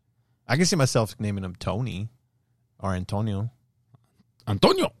Bruce. I can see myself naming him Tony or Antonio.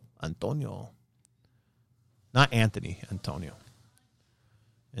 Antonio. Not Anthony, Antonio.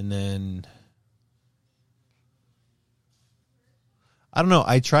 And then I don't know.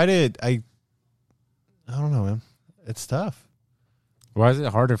 I don't know, man. It's tough. Why is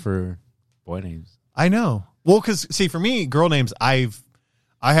it harder for boy names? I know. Well, because see, for me, girl names, I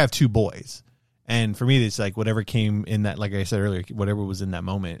have two boys, and for me, it's like whatever came in that. Like I said earlier, whatever was in that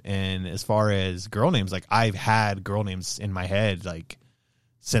moment. And as far as girl names, like I've had girl names in my head, like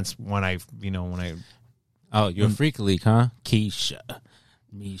since when I. Oh, you're Freak League, huh? Keisha,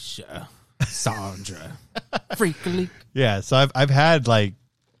 Misha, Sandra, Freak League. Yeah, so I've had like,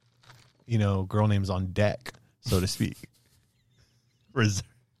 girl names on deck, so to speak.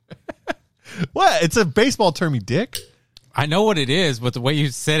 What? It's a baseball term, you dick. I know what it is, but the way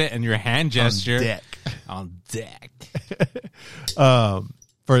you said it and your hand gesture. On deck. On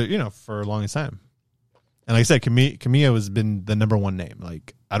deck. For a longest time. And like I said, Camilla has been the number one name.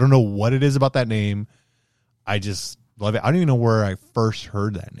 Like, I don't know what it is about that name. I just love it. I don't even know where I first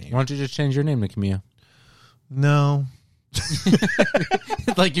heard that name. Why don't you just change your name to Camilla? No.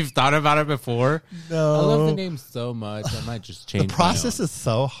 Like you've thought about it before. No. I love the name so much. I might just change The process is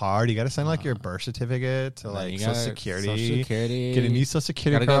so hard. You got to send like your birth certificate to like you Social gotta- Security. Social Security. Get a new Social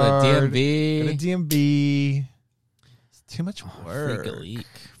Security Gotta card. go to the DMV. Go to DMV. It's too much work. Freak a leak.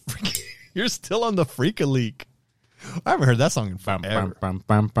 You're still on the Freak a Leak. I haven't heard that song in Bum, forever. bum,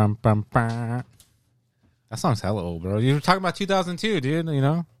 bum, bum, bum, bum. That song's hella old, bro. You were talking about 2002, dude. You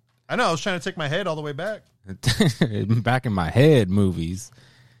know, I know. I was trying to take my head all the way back. back in my head, movies.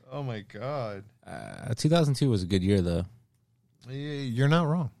 Oh my god. 2002 was a good year, though. You're not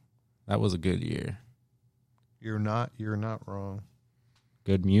wrong. That was a good year. You're not wrong.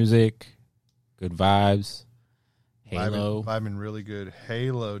 Good music, good vibes. Halo, Vibing really good.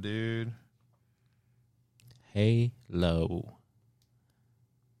 Halo, dude. Halo.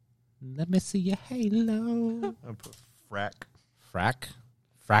 Let me see your halo. I put frack. Frack,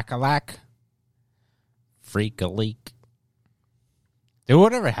 frackalack, freak a leak. Dude,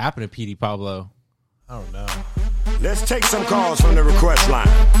 whatever happened to Petey Pablo? I don't know. Let's take some calls from the request line.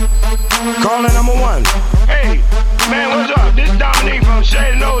 Caller number 1. Hey, man, what's up? This is Dominique from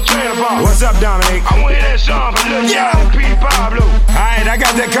Shady Old Trailer Park. What's up, Dominic? I want to hear that song from Lil Jon and Petey Pablo. Alright, I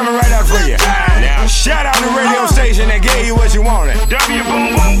got that coming right up for you. Now, shout out the radio station that gave you what you wanted. W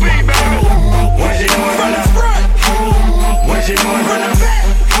Boom Boom B, baby. What you doing from the front? What you doing from the back?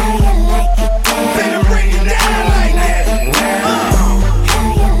 Better break it down like that.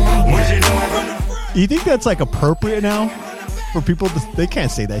 What you doing from the front? You think that's like appropriate now for people? They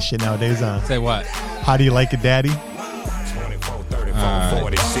can't say that shit nowadays, huh? Say what? How do you like it, daddy? 24, 34,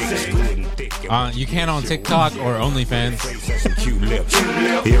 46. You can on TikTok or OnlyFans. Some cute lips,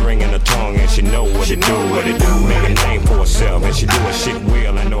 earring in the tongue, and she know what it do. Make a name for herself, and she do her shit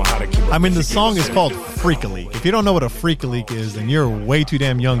well. I know how to keep her. I mean, the song is called Freak a Leak. If you don't know what a Freak a Leak is, then you're way too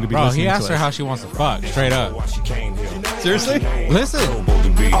damn young to be Bro, listening he asked to her it. how she wants to fuck. Straight up. Seriously? Listen.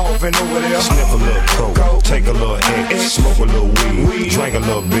 Off and over there. Sniff a little coke, take a little X, smoke a little weed, drink a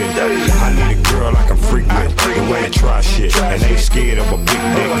little bit. I need a girl I can freak with, the way to try shit, and ain't scared of a big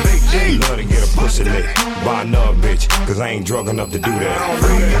dick. Love to get a pussy lick by another bitch, cause I ain't drunk enough to do that.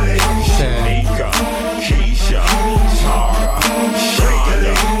 Shanika, Keisha, Tara,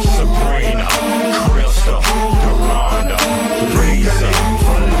 Shayla, Sabrina, Krista, Doranda, Teresa,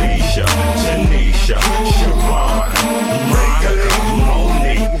 Felicia, Tanisha, Siobhan,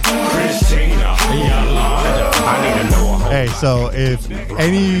 Monique, Christina, Yolanda. I need to know her. Hey, so if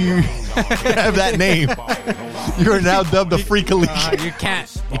any have that name, you are now dubbed the Freak a Leak. You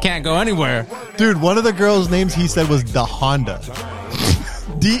can't go anywhere. Dude, one of the girls' names he said was the Honda.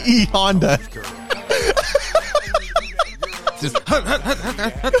 D.E. Honda. Just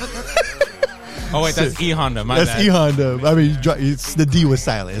oh wait, that's E Honda. My That's bad. E Honda. I mean, it's the D was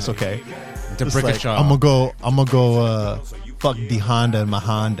silent. It's okay. To It's Brickashaw. I'm gonna go fuck the Honda and my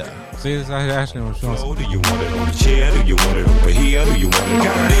Honda. See, I was asking what she wants. Do you want it on the chair? Do you want it over here? Do you want it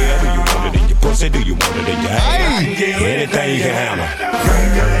over there? Do you want it in your pussy? Do you want it in your ass? Anything you can handle.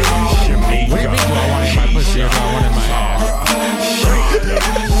 What do you mean? Do I want it in my pussy or do I want it in my ass?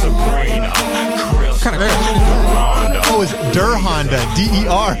 Sabrina, Chris, What kind of question? Oh, it's Der Honda.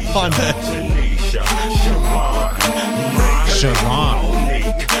 D.E.R. Honda. Tanisha, Siobhan, Siobhan.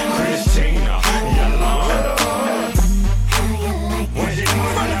 Monique, Christina, Yolanda.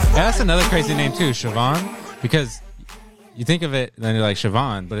 Yeah, that's another crazy name too, Siobhan. Because you think of it, and then you're like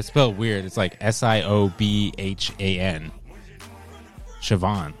Siobhan, but it's spelled weird. It's like Siobhan.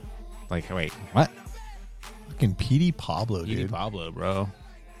 Siobhan. Like, wait, what? Fucking Petey Pablo, Petey dude. Pablo, bro.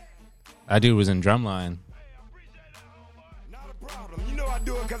 That dude was in Drumline. Not a problem. You know I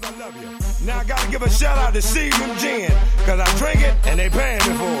do it because I love you. Now I gotta give a shout out to Seagram Gin, because I drink it and they paying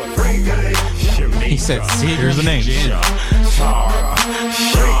me for it. He said, "See, Here's the name. Tara,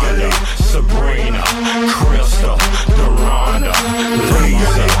 Shayla, Sabrina, Krista, Doranda,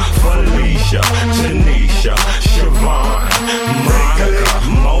 Lisa, Felicia, Tanisha, Siobhan, Monica,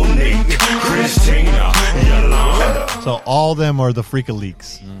 Monique, Christina, Yolanda. So all of them are the Freak a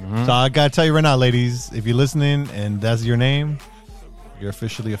Leaks. So I gotta tell you right now, ladies, if you're listening and that's your name, you're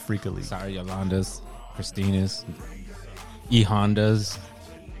officially a Freak a Leak. Sorry, Yolandas, Christinas, E Hondas,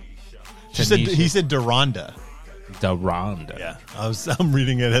 He said Duranda. Duranda. Yeah, I'm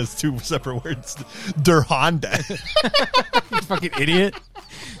reading it as two separate words. Der Honda, Fucking idiot.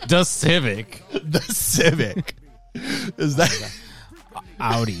 The Civic. the Civic. Is that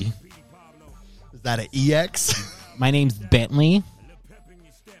Audi. an EX? My name's Bentley.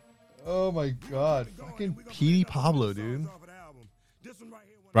 Oh my god, fucking Petey Pablo, dude.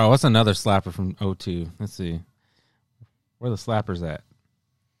 Bro, what's another slapper from 02? Let's see. Where the slappers at?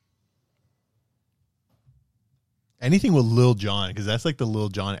 Anything with Lil Jon, because that's like the Lil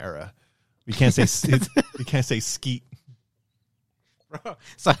Jon era. We can't say we can't say Skeet. Bro,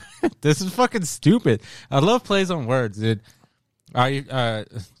 so, this is fucking stupid. I love plays on words, dude. You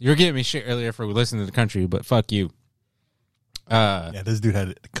were giving me shit earlier for listening to the country, but fuck you. Yeah, this dude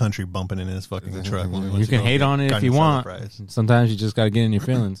had country bumping in his fucking truck. You can hate on it if you want. Sometimes you just got to get in your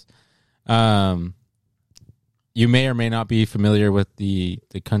feelings. You may or may not be familiar with the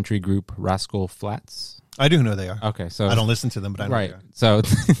country group Rascal Flatts. I do know they are. Okay, so I don't listen to them, but I know they are. So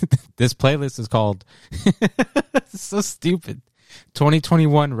this playlist is called it's so stupid.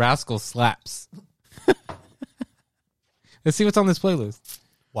 2021 Rascal Slaps. Let's see what's on this playlist.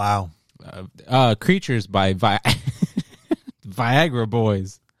 Wow. Creatures by Viagra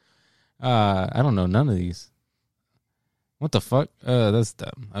Boys. I don't know none of these. What the fuck? That's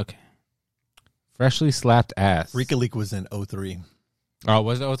dumb. Okay. Freshly Slapped Ass. Rika Leak was in 03. Oh,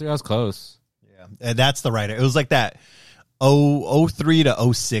 was it 03? I was close. Yeah. And that's the right. It was like that 03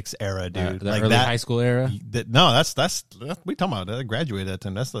 to 06 era, dude. The like early that high school era? No, that's we talking about. I graduated that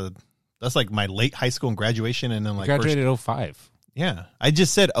time. That's like my late high school and graduation, and then like graduated 05. Yeah. I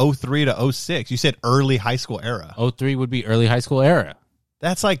just said 03 to 06. You said early high school era. 03 would be early high school era.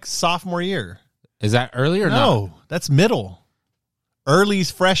 That's like sophomore year. Is that early or not? No, that's middle. Early's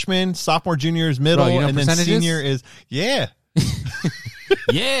freshman, sophomore, junior is middle, Bro, you know and then percentages? senior is Yeah.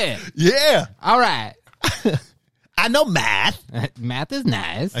 yeah. All right. I know math. Math is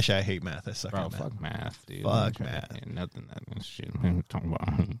nice. Actually, I hate math. I suck Bro, at math. fuck math, dude. Fuck math. Ain't nothing that shit I'm talking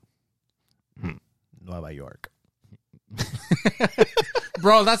about. Nueva York.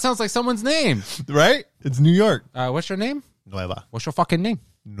 Bro, that sounds like someone's name. Right? It's New York. What's your name? Nueva. What's your fucking name?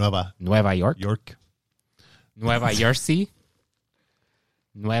 Nueva York. York. Nueva Jersey.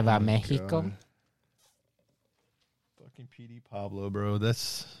 Nueva Mexico. God. Fucking PD Pablo, bro.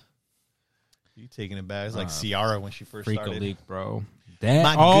 That's you taking it back. It's like Ciara when she first Freak started. League, bro.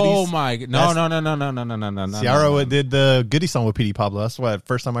 Oh my god! No. Ciara did the Goody song with PD Pablo. That's why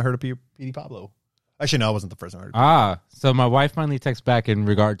first time I heard of PD Pablo. Actually, no, it wasn't the first time I heard of PD. So my wife finally texted back in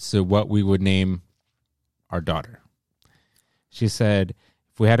regards to what we would name our daughter. She said,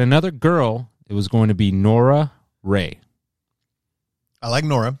 if we had another girl, it was going to be Nora Ray. I like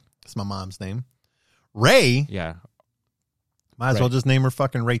Nora. That's my mom's name. Ray? Yeah. Might as well just name her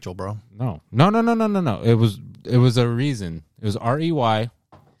fucking Rachel, bro. No. It was a reason. It was R-E-Y.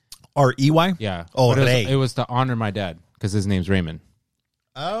 R-E-Y? Yeah. Oh, Ray. It was to honor my dad because his name's Raymond.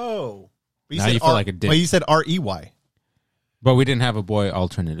 Oh. But now you feel like a dick. But you said R-E-Y. But we didn't have a boy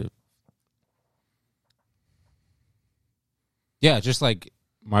alternative. Yeah, just like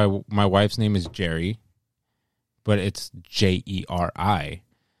my wife's name is Jerry, but it's J-E-R-I.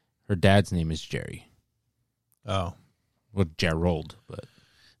 Her dad's name is Jerry. Oh. Well, Gerald, but...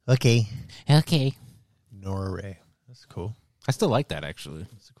 Okay. Okay. Nora Ray. That's cool. I still like that, actually.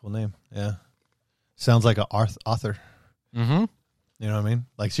 It's a cool name. Yeah. Sounds like an author. Mm-hmm. You know what I mean?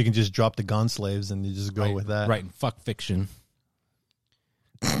 Like she can just drop the Gone Slaves and you just go with that. Writing fuck fiction.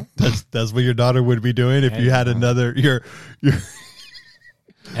 That's what your daughter would be doing if you had another... Your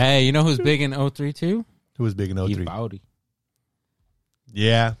Hey, you know who's big in 03 too? Who was big in 03? Evaldi.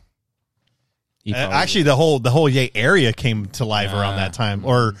 Yeah. Actually, the whole Yay area came to life around that time,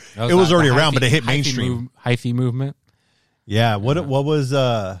 or it was already around, but it hit mainstream. Hyphy movement. Yeah. What was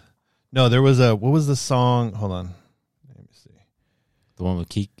no? There was what was the song? Hold on. Let me see. The one with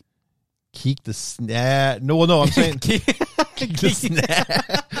Keek. Keek the Snack. No, I'm saying Keek the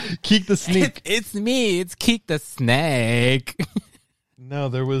Snack. Keek the Sneak. It's me. It's Keek the Snake. No,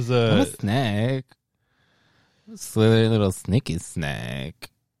 there was a snack. Slithery little sneaky snack.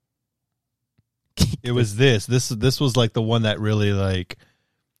 It was this was like the one that really like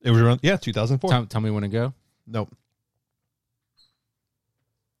it was around 2004. Tell me when to go. Nope.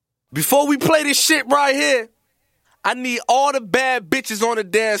 Before we play this shit right here, I need all the bad bitches on the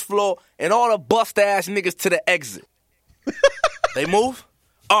dance floor and all the bust ass niggas to the exit. They move?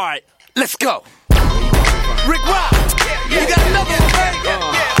 All right, let's go. Rick Rock, you got another one, man.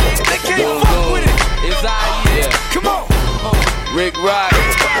 They can't fuck with it. It's out here. Come on. Rick Rock,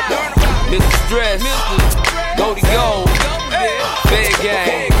 Mr. Stress, Go to Go, Big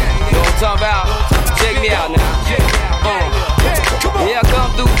Gang. You know what I'm talking about? Check me out now. Yeah,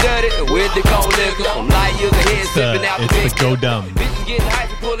 come through dirty with the cold liquor. I'm light years ahead, sipping out the big Go Dumb.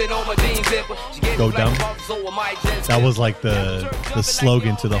 Go Dumb. That was like the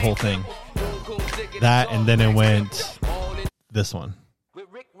slogan to the whole thing. That, and then it went this one.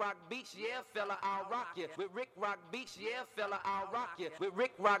 Rock Beach, yeah, fella, I'll rock you. With Rick Rock Beach, yeah, fella, I'll rock you. With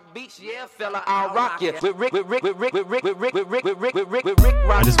Rick Rock Beach, yeah, fella, I'll rock you. With Rick Rock. I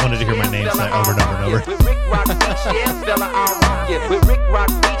just wanted to hear my name say over and over and over. With Rick Rock Beach, yeah, fella, I'll rock you. With Rick Rock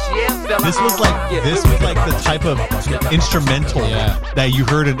Beach, yeah, fella, This was like the type of instrumental that you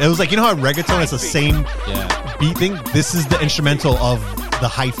heard. It was like, you know how reggaeton is the same beat thing? This is the instrumental of the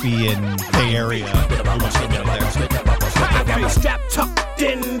hyphy and Bay Area.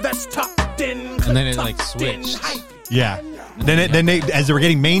 And then it like switched. Yeah. Then they, as they were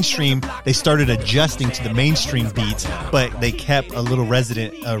getting mainstream, they started adjusting to the mainstream beats, but they kept a little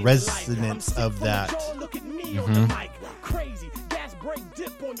resonance of that. Mm-hmm.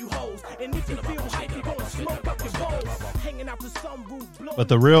 But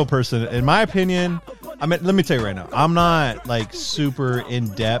the real person, in my opinion, I mean, let me tell you right now, I'm not like super in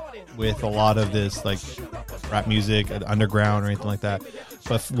depth with a lot of this like rap music, underground or anything like that.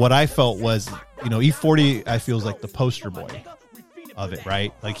 But what I felt was, you know, E40, I feel is like the poster boy of it,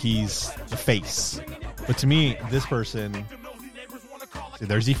 right? Like he's the face. But to me, this person, see,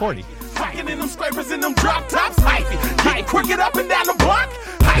 there's E40.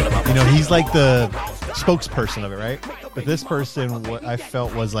 You know, he's like the spokesperson of it, right? But this person, what I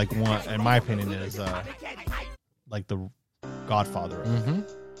felt was like one, in my opinion, is like the godfather of it.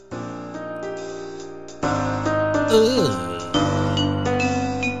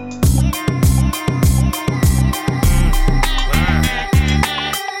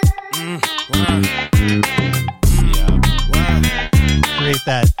 Create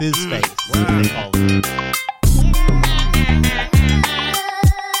that this space, they call it.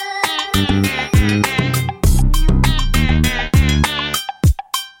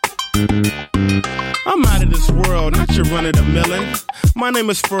 I'm out of this world, not your run of the millin'. My name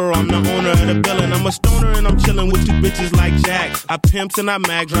is Furrow, I'm the owner of the building. I'm a stoner and I'm chillin' with two bitches like Jack. I pimps and I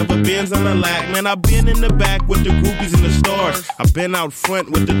mag, drive a Benz on the lack. Man, I've been in the back with the groupies in the stores. I've been out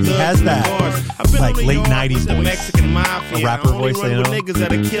front with the thugs in the bars. I've been like on the late yard 90s with the voice. Mexican mafia. A rapper I only voice, run you with know? niggas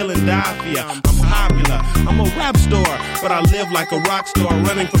that'll kill and die for ya. I'm popular, I'm a rap star, but I live like a rock star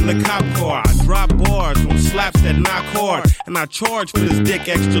running from the cop car. I drop bars on slaps that knock hard, and I charge for this dick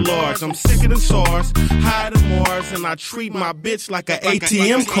extra large. I'm sicker than SARS, higher than Mars, and I treat my bitch like an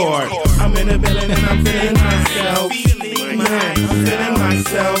ATM card. I'm in the building and I'm feeling myself. Man, I'm feeling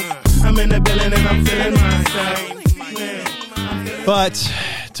myself. I'm in the building and I'm feeling myself. But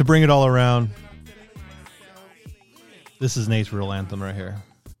to bring it all around, this is Nate's real anthem right here.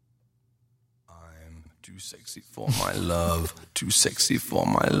 I'm too sexy for my love, too sexy for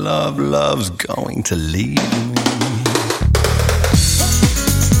my love. Love's going to leave me.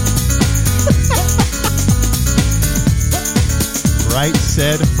 Right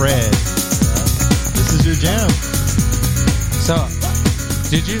said Fred. This is your jam. So,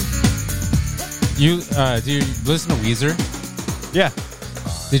 did you do you listen to Weezer? Yeah.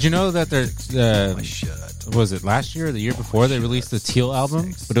 Did you know that they're was it last year or the year before they released the Teal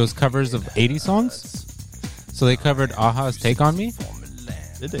album, but it was covers of 80 songs? So they covered Aha's Take on Me.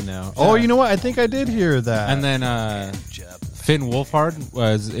 Did they now? Oh, you know what? I think I did hear that. And then Finn Wolfhard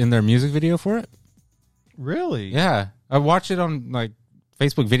was in their music video for it. Really? Yeah. I watched it on like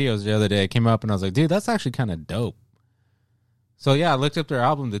Facebook videos the other day. It came up and I was like, dude, that's actually kind of dope. So yeah, I looked up their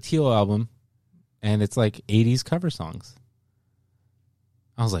album, the Teal album, and it's like 80s cover songs.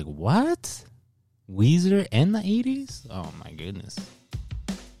 I was like, what? Weezer and the 80s? Oh my goodness.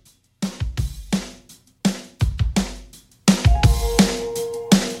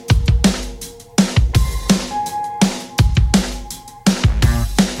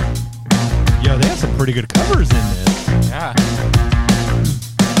 Yo, they have some pretty good covers in this. Yeah.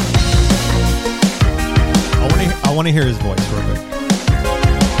 I want to hear his voice real quick.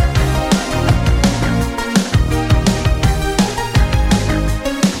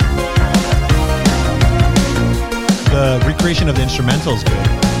 The recreation of the instrumental is good.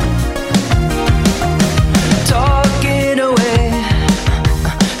 Talking away,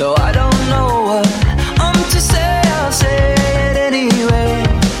 though I don't know what I'm to say, I'll say it anyway.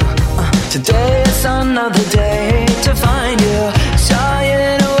 Today is another day to find you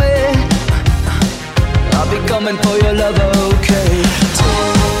shying away. I'll be coming for your love, okay?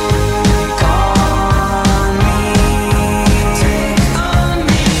 Take on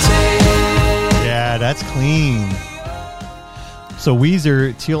me. Yeah, that's clean. So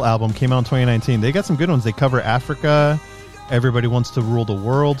Weezer Teal album came out in 2019. They got some good ones. They cover Africa, Everybody Wants to Rule the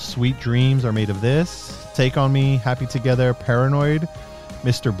World, Sweet Dreams Are Made of This, Take on Me, Happy Together, Paranoid,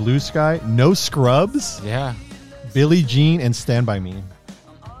 Mr. Blue Sky, No Scrubs, Yeah. Billie Jean, and Stand By Me.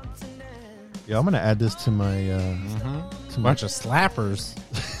 Yeah, I'm gonna add this to my Bunch of slappers.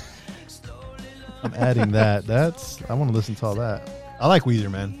 I'm adding that. I want to listen to all that. I like Weezer,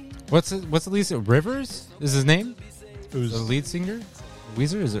 man. What's the lead? Rivers is his name. Who's the lead singer?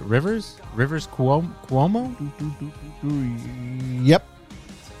 Weezer? Is it Rivers? Rivers Cuomo? Yep.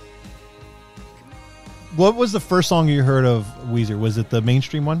 What was the first song you heard of Weezer? Was it the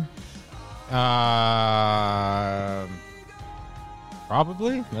mainstream one?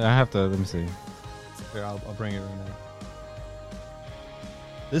 Probably. I have to. Let me see. Here, I'll bring it right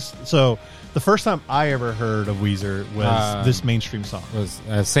now. So the first time I ever heard of Weezer was this mainstream song. Was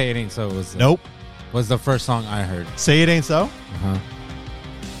 "Say It Ain't So"? Was nope. Was the first song I heard. "Say It Ain't So"? Uh-huh.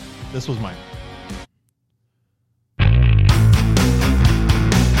 This was mine.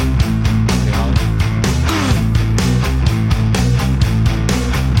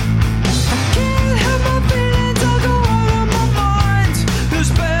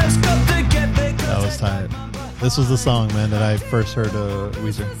 That was tight. This was the song, man, that I first heard of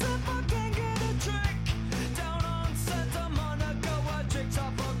Weezer.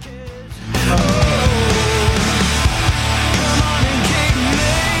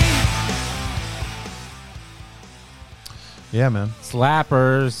 Yeah, man.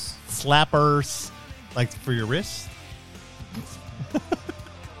 Slappers. Like for your wrist?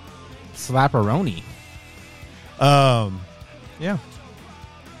 Slapperoni. Yeah.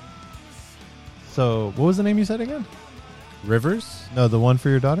 So, what was the name you said again? Rivers? No, the one for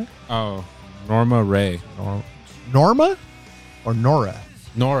your daughter? Oh, Norma Ray. Norma? Or Nora?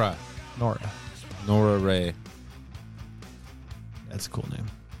 Nora Ray. That's a cool name.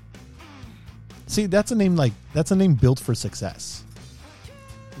 See, that's a name built for success.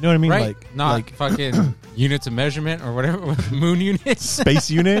 You know what I mean? Right? Like, Not like fucking units of measurement or whatever. Moon units. Space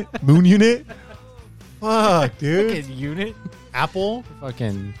unit? Moon unit? Fuck, dude. Fucking unit. Apple?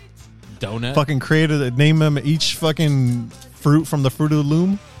 Fucking donut. Fucking created name them each fucking fruit from the Fruit of the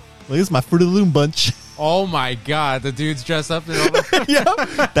Loom. Like, this is my Fruit of the Loom bunch. Oh my god, the dude's dressed up in all the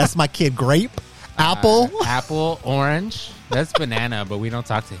Yeah. That's my kid. Grape. Apple. Apple, orange. That's banana, but we don't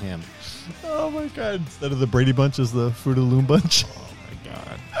talk to him. Oh my god. Instead of the Brady Bunch is the Fruit of the Loom bunch. Oh my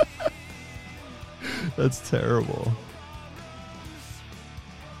god. That's terrible.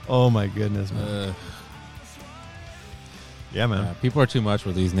 Oh my goodness, man. Yeah, man. Yeah, people are too much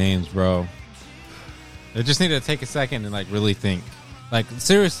with these names, bro. They just need to take a second and like really think. Like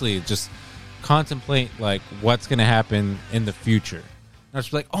seriously, just contemplate like what's gonna happen in the future. Not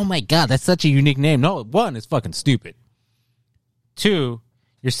just like, oh my god, that's such a unique name. No, one, it's fucking stupid. Two,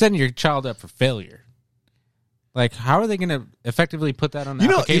 you're setting your child up for failure. Like, how are they gonna effectively put that on the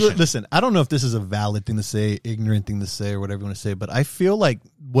application? Listen, I don't know if this is a valid thing to say, ignorant thing to say, or whatever you want to say, but I feel like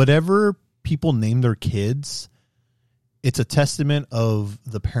whatever people name their kids, it's a testament of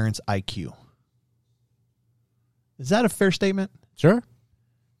the parents' IQ. Is that a fair statement? Sure.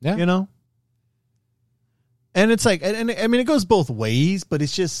 Yeah. You know? And it's like, and I mean, it goes both ways, but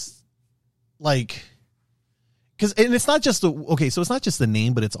it's just like, and it's not just so it's not just the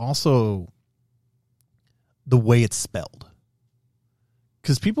name, but it's also the way it's spelled.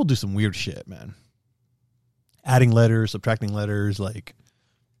 Because people do some weird shit, man. Adding letters, subtracting letters, like,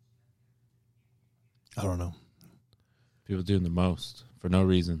 I don't know. People doing the most for no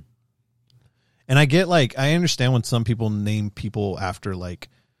reason. And I get like, I understand when some people name people after like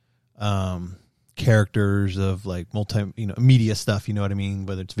characters of like media stuff, you know what I mean?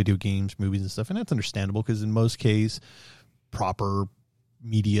 Whether it's video games, movies and stuff. And that's understandable because in most cases, proper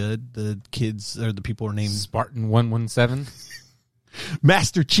media, the kids or the people are named Spartan 117.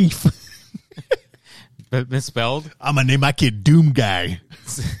 Master Chief. But misspelled. I'm going to name my kid Doom Guy.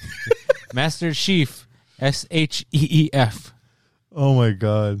 Master Chief. SHEEF. Oh my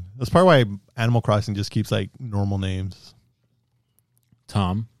god. That's probably why Animal Crossing just keeps like normal names.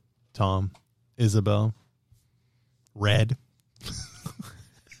 Tom. Isabel. Red.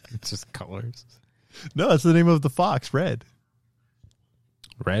 It's just colors. No, that's the name of the fox, Red.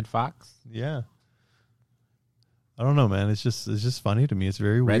 Red Fox? Yeah. I don't know, man. It's just funny to me. It's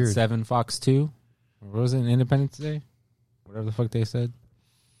very Red weird. Red 7 Fox 2? Or what was it, Independence Day? Whatever the fuck they said.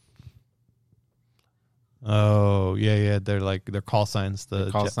 Oh, yeah. They're like their call signs.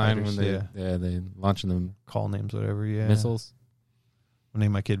 The call sign fighters, when they launching them call names, whatever. Yeah, missiles. I'll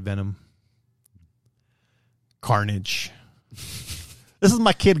name my kid Venom. Carnage. This is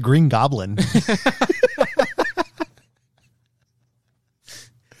my kid Green Goblin. This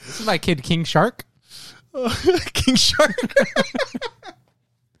is my kid King Shark. King Shark.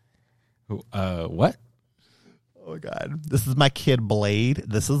 What? Oh god. This is my kid Blade.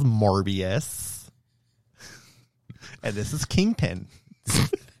 This is Morbius. And this is Kingpin.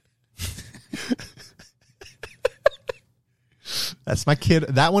 That's my kid.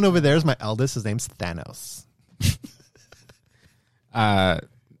 That one over there is my eldest. His name's Thanos.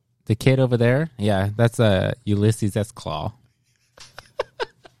 The kid over there, yeah, that's Ulysses. That's Claw.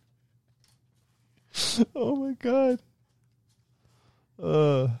 Oh my god.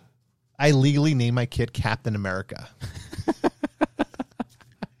 I legally named my kid Captain America.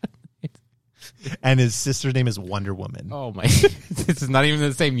 And his sister's name is Wonder Woman. Oh my! This is not even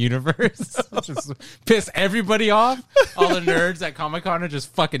the same universe. Just piss everybody off. All the nerds at Comic-Con are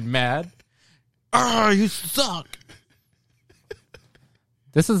just fucking mad. You suck.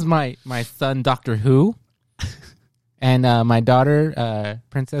 This is my son, Doctor Who, and my daughter,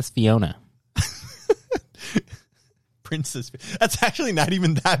 Princess Fiona. Princess. That's actually not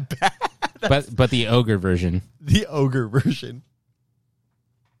even that bad. But the ogre version. The ogre version.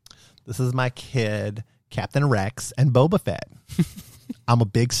 This is my kid, Captain Rex and Boba Fett. I'm a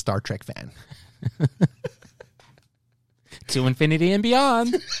big Star Trek fan. To infinity and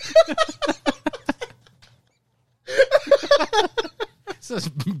beyond. So,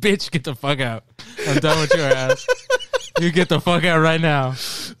 bitch, get the fuck out. I'm done with your ass. You get the fuck out right now.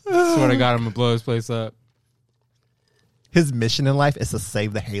 Swear to God, I'm gonna blow this place up. His mission in life is to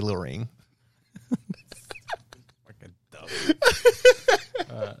save the Halo ring. Fucking dumb.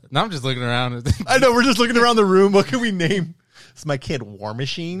 Now I'm just looking around. I know, we're just looking around the room. What can we name? This is my kid, War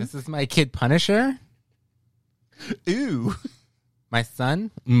Machine. This is my kid, Punisher. Ooh. My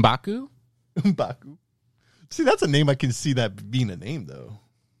son, M'Baku. M'Baku. See, that's a name I can see that being a name, though.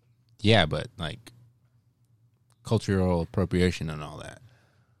 Yeah, but like cultural appropriation and all that.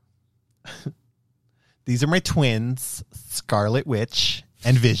 These are my twins, Scarlet Witch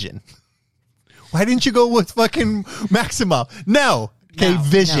and Vision. Why didn't you go with fucking Maxima? No. Okay,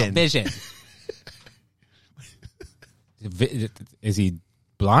 Vision. No, Vision. Is he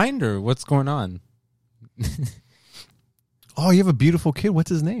blind or what's going on? Oh, you have a beautiful kid. What's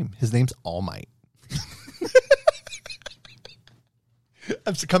his name? His name's All Might.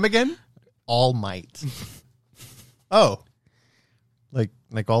 Come again? All Might. Oh. Like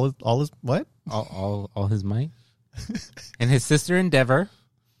all his what? All his might? And his sister Endeavor.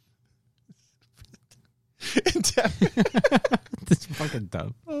 This fucking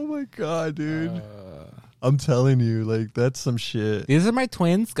dumb. Oh my god, dude. I'm telling you, like, that's some shit. These are my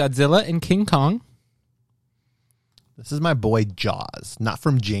twins, Godzilla and King Kong. This is my boy Jaws. Not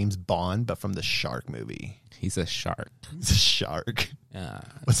from James Bond, but from the Shark movie. He's a shark. He's a shark.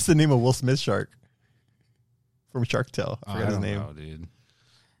 What's the name of Will Smith's shark? From Shark Tale. I forgot his name. Know, dude.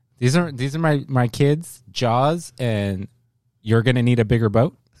 These are my kids, Jaws, and You're Gonna Need a Bigger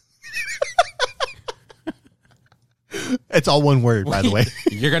Boat. It's all one word, by the way.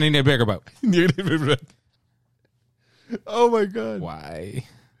 You're gonna need a bigger boat. You're gonna need a bigger boat. Oh my god. Why?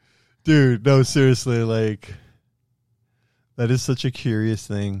 Dude, no, seriously, like, that is such a curious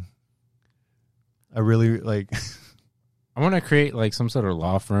thing. I really, like... I want to create, like, some sort of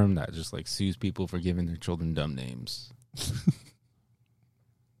law firm that just, like, sues people for giving their children dumb names.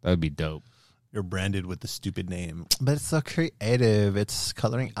 That would be dope. You're branded with the stupid name. But it's so creative. It's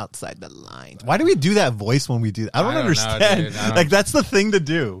coloring outside the lines. Why do we do that voice when we do that? I don't understand. Know, like, that's the thing to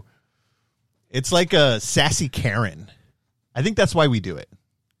do. It's like a sassy Karen. I think that's why we do it.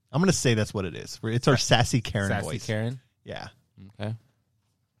 I'm going to say that's what it is. It's our sassy Karen voice. Sassy Karen? Yeah. Okay.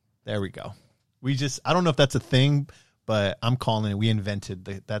 There we go. I don't know if that's a thing, but I'm calling it. We invented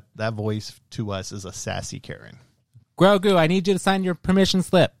that voice to us is a sassy Karen. Grogu, I need you to sign your permission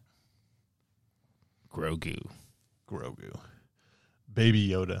slip. Grogu. Baby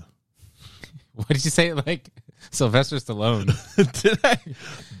Yoda. What did you say? Like Sylvester Stallone. Did I?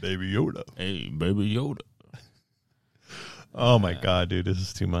 Baby Yoda. Hey, Baby Yoda. Oh my god, dude, this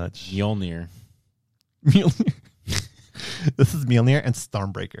is too much. Mjolnir. This is Mjolnir and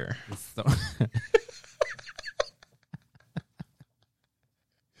Stormbreaker.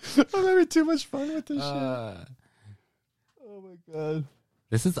 I'm having too much fun with this shit. Oh my god.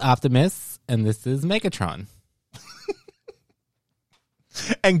 This is Optimus, and this is Megatron.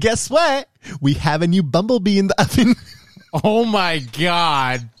 And guess what? We have a new Bumblebee in the oven. Oh my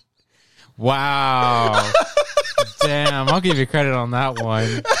god. Wow. Damn, I'll give you credit on that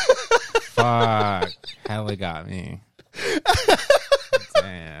one. Fuck. Hella got me.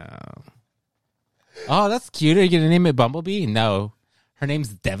 Damn. Oh, that's cute. Are you going to name it Bumblebee? No. Her name's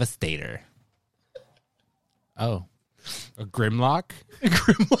Devastator. Oh. A Grimlock?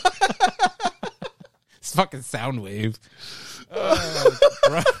 It's fucking Soundwave.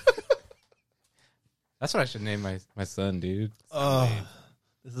 That's what I should name my son, dude.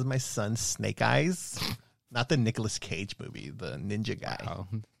 This is my son, Snake Eyes. Not the Nicolas Cage movie, the ninja guy. Oh.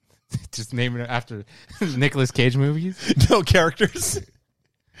 Just name it after Nicolas Cage movies. No characters.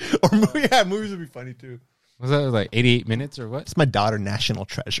 Or movies would be funny too. Was that like 88 Minutes or what? It's my daughter, National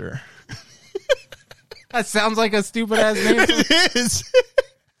Treasure. That sounds like a stupid ass name. It is.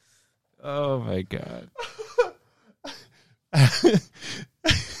 Oh my god.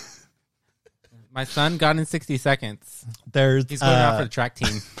 My son got in 60 seconds. He's going out for the track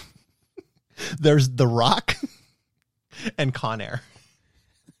team. There's The Rock and Con Air.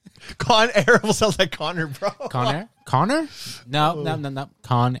 Con Air sounds like Connor, bro. Con Air? Connor? No.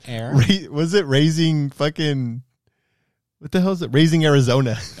 Con Air. Was it Raising fucking... What the hell is it? Raising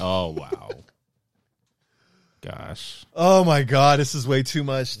Arizona. Oh, wow. Gosh. Oh, my God. This is way too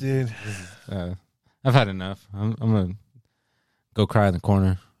much, dude. I've had enough. I'm going to go cry in the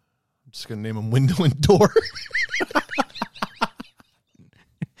corner. I'm just going to name them Window and Door.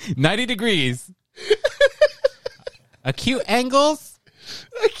 90 degrees. Acute angles.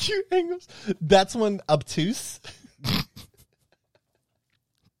 Acute angles. That's one obtuse.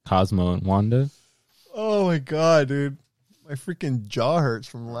 Cosmo and Wanda. Oh my god, dude. My freaking jaw hurts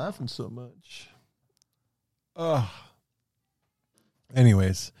from laughing so much. Oh.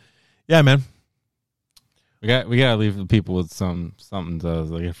 Anyways. Yeah, man. We gotta leave the people with something to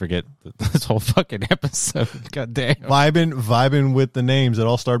like I forget this whole fucking episode. God damn. Vibing with the names. It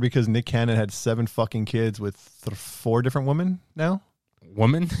all started because Nick Cannon had 7 fucking kids with 4 different women now.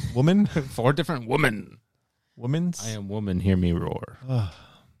 Woman? 4 different women. Women's? I am woman, hear me roar.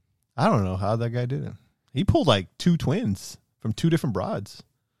 I don't know how that guy did it. He pulled like 2 twins from 2 different broads.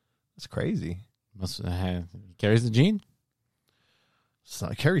 That's crazy. Must have carries the gene.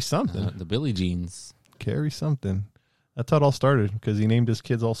 Carry something. The Billy genes. Carry something. That's how it all started because he named his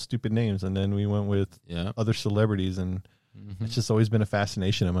kids all stupid names, and then we went with other celebrities, and it's just always been a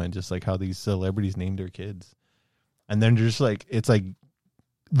fascination of mine, just like how these celebrities named their kids. And then just like it's like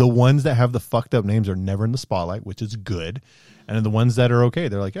the ones that have the fucked up names are never in the spotlight, which is good, and then the ones that are okay,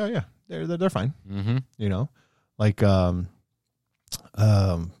 they're like, oh yeah, they're fine. Mm-hmm. You know, like oh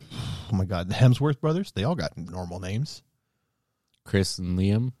my god, the Hemsworth brothers, they all got normal names. Chris and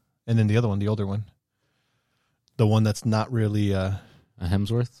Liam, and then the other one, the older one. The one that's not really a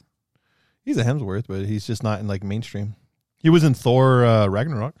Hemsworth. He's a Hemsworth, but he's just not in like mainstream. He was in Thor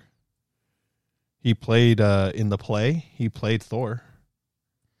Ragnarok. He played in the play. He played Thor.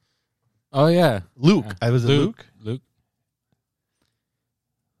 Oh yeah, Luke. I was Luke. Luke.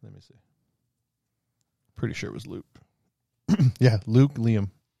 Let me see. Pretty sure it was Luke. Yeah, Luke, Liam.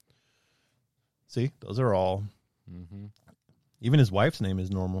 See, those are all. Mm-hmm. Even his wife's name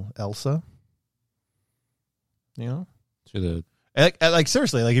is normal, Elsa. You know, like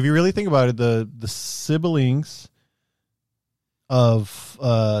seriously, like if you really think about it, the siblings of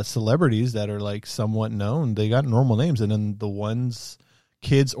celebrities that are like somewhat known, they got normal names, and then the ones,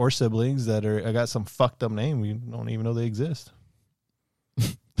 kids or siblings that I got some fucked up name, we don't even know they exist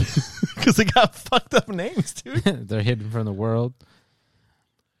because they got fucked up names, dude. They're hidden from the world.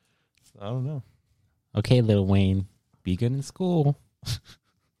 I don't know. Okay, Lil Wayne, be good in school.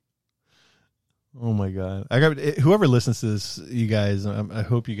 Oh my god! I got whoever listens to this, you guys. I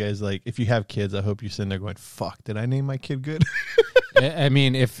hope you guys like. If you have kids, I hope you're sitting there going, "Fuck, did I name my kid good?" I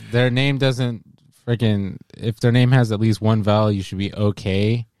mean, if their name doesn't if their name has at least one vowel, you should be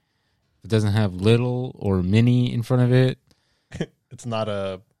okay. If it doesn't have little or mini in front of it, it's not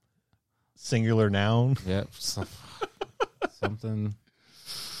a singular noun. Yep, something.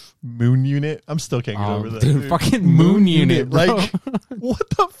 Moon unit. I'm still can't get over that. Dude, fucking moon unit, bro. Like, what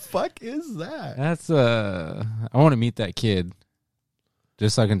the fuck is that? That's I want to meet that kid,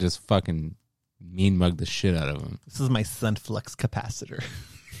 just so I can just fucking mean mug the shit out of him. This is my sun flux capacitor.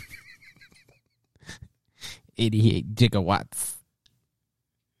 88 gigawatts.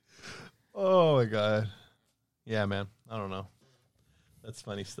 Oh my god. Yeah, man. I don't know. That's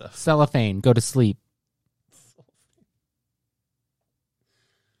funny stuff. Cellophane, go to sleep.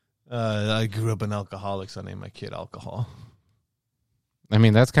 I grew up an alcoholic, so I named my kid Alcohol. I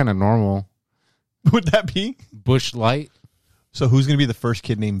mean, that's kind of normal. Would that be? Bush Light. So who's going to be the first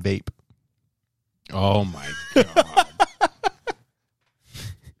kid named Vape? Oh, my God.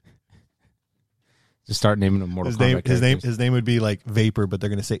 Just start naming them Mortal Kombat characters. His name would be like Vapor, but they're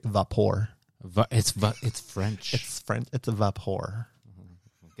going to say Vapor. It's French. It's French. It's a Vapor.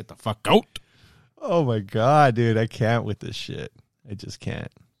 Get the fuck out. Oh, my God, dude. I can't with this shit. I just can't.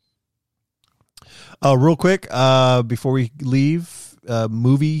 Real quick, before we leave,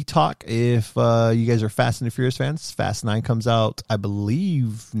 movie talk. If you guys are Fast and the Furious fans, Fast 9 comes out, I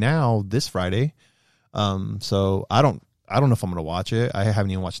believe, now this Friday. So I don't know if I'm gonna watch it. I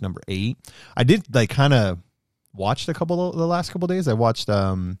haven't even watched number 8. I did like kind of watched the last couple days. I watched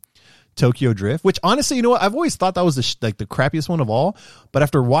Tokyo Drift, which honestly, you know what? I've always thought that was the crappiest one of all. But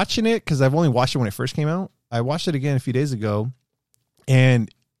after watching it, because I've only watched it when it first came out, I watched it again a few days ago, and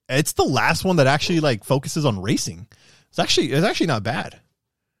it's the last one that actually like focuses on racing. It's actually not bad.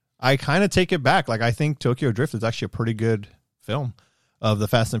 I kind of take it back. Like, I think Tokyo Drift is actually a pretty good film of the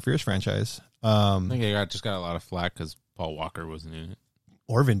Fast and Furious franchise. I think it just got a lot of flack because Paul Walker wasn't in it.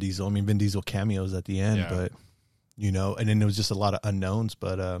 Or Vin Diesel. I mean, Vin Diesel cameos at the end, but, you know, and then there was just a lot of unknowns,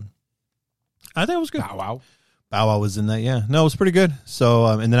 but I think it was good. Bow Wow was in that, yeah. No, it was pretty good. So,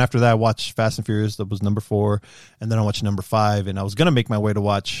 and then after that, I watched Fast and Furious. That was number 4. And then I watched number 5, and I was going to make my way to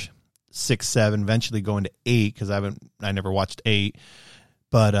watch 6, 7, eventually going to 8, because I never watched 8.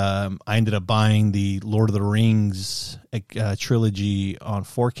 But I ended up buying the Lord of the Rings trilogy on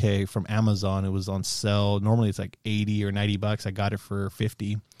 4K from Amazon. It was on sale. Normally it's like $80 or $90. I got it for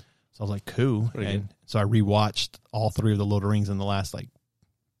 $50. So I was like, cool. And so I rewatched all 3 of the Lord of the Rings in the last like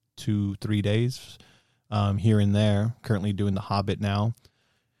 2-3 days, here and there. Currently doing The Hobbit now.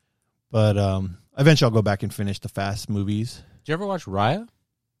 But eventually I'll go back and finish the Fast movies. Did you ever watch Raya?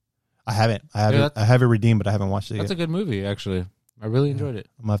 I haven't. I have it redeemed, but I haven't watched it yet. That's a good movie, actually. I really enjoyed it.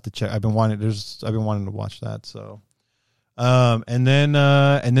 I'm gonna have to check. I've been wanting to watch that. So, and then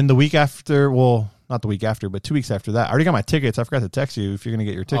the week after, well, not the week after, but 2 weeks after that, I already got my tickets. I forgot to text you if you're gonna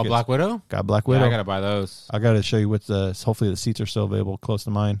get your tickets. Oh, Black Widow? Got Black Widow. Yeah, I gotta buy those. I gotta show you hopefully the seats are still available close to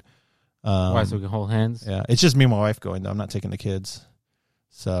mine. Why, so we can hold hands? Yeah, it's just me and my wife going though. I'm not taking the kids.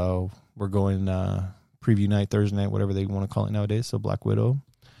 So we're going preview night, Thursday night, whatever they want to call it nowadays. So Black Widow.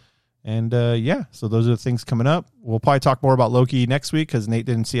 And so those are the things coming up. We'll probably talk more about Loki next week because Nate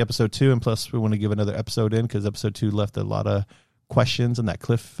didn't see episode 2, and plus we want to give another episode in because episode 2 left a lot of questions, and that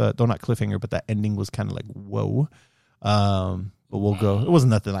not cliffhanger, but that ending was kind of like whoa. But we'll go. It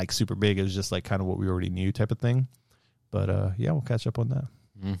wasn't nothing like super big. It was just like kind of what we already knew type of thing. But we'll catch up on that.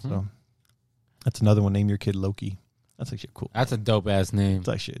 Mm-hmm. So that's another one. Name your kid Loki. That's actually cool. That's a dope ass name. It's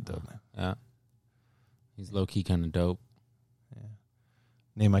actually a dope name. Yeah, he's low key kind of dope.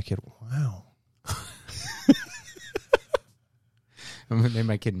 Name my kid. Wow. I'm going to name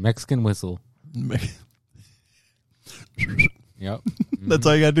my kid Mexican Whistle. Yep. Mm-hmm. That's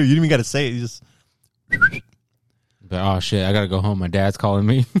all you got to do. You didn't even got to say it. You just. Oh, shit. I got to go home. My dad's calling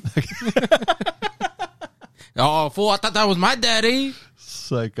me. Oh, fool. I thought that was my daddy.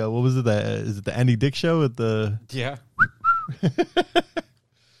 It's like, what was it? Is it the Andy Dick show with the. Yeah.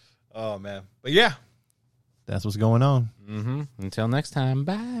 Oh, man. But yeah. That's what's going on. Mm-hmm. Until next time,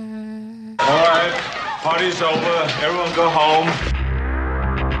 bye. All right, party's over. Everyone go home.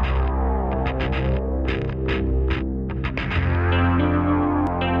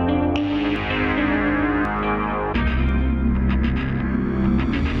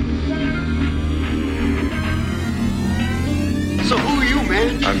 So who are you,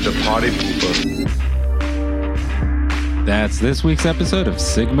 man? I'm the party pooper. That's this week's episode of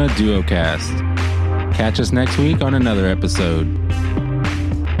Sigma Duocast. Catch us next week on another episode.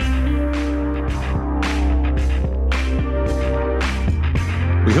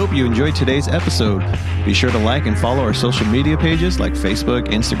 We hope you enjoyed today's episode. Be sure to like and follow our social media pages like Facebook,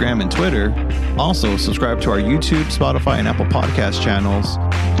 Instagram, and Twitter. Also, subscribe to our YouTube, Spotify, and Apple Podcast channels.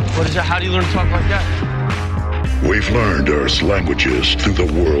 What is that? How do you learn to talk like that? We've learned Earth's languages through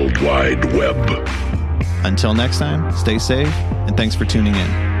the World Wide Web. Until next time, stay safe, and thanks for tuning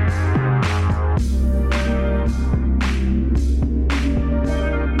in.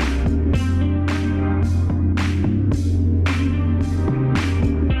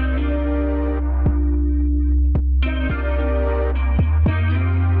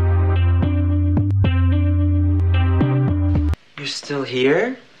 You're still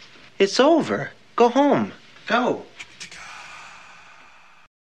here? It's over. Go home. Go.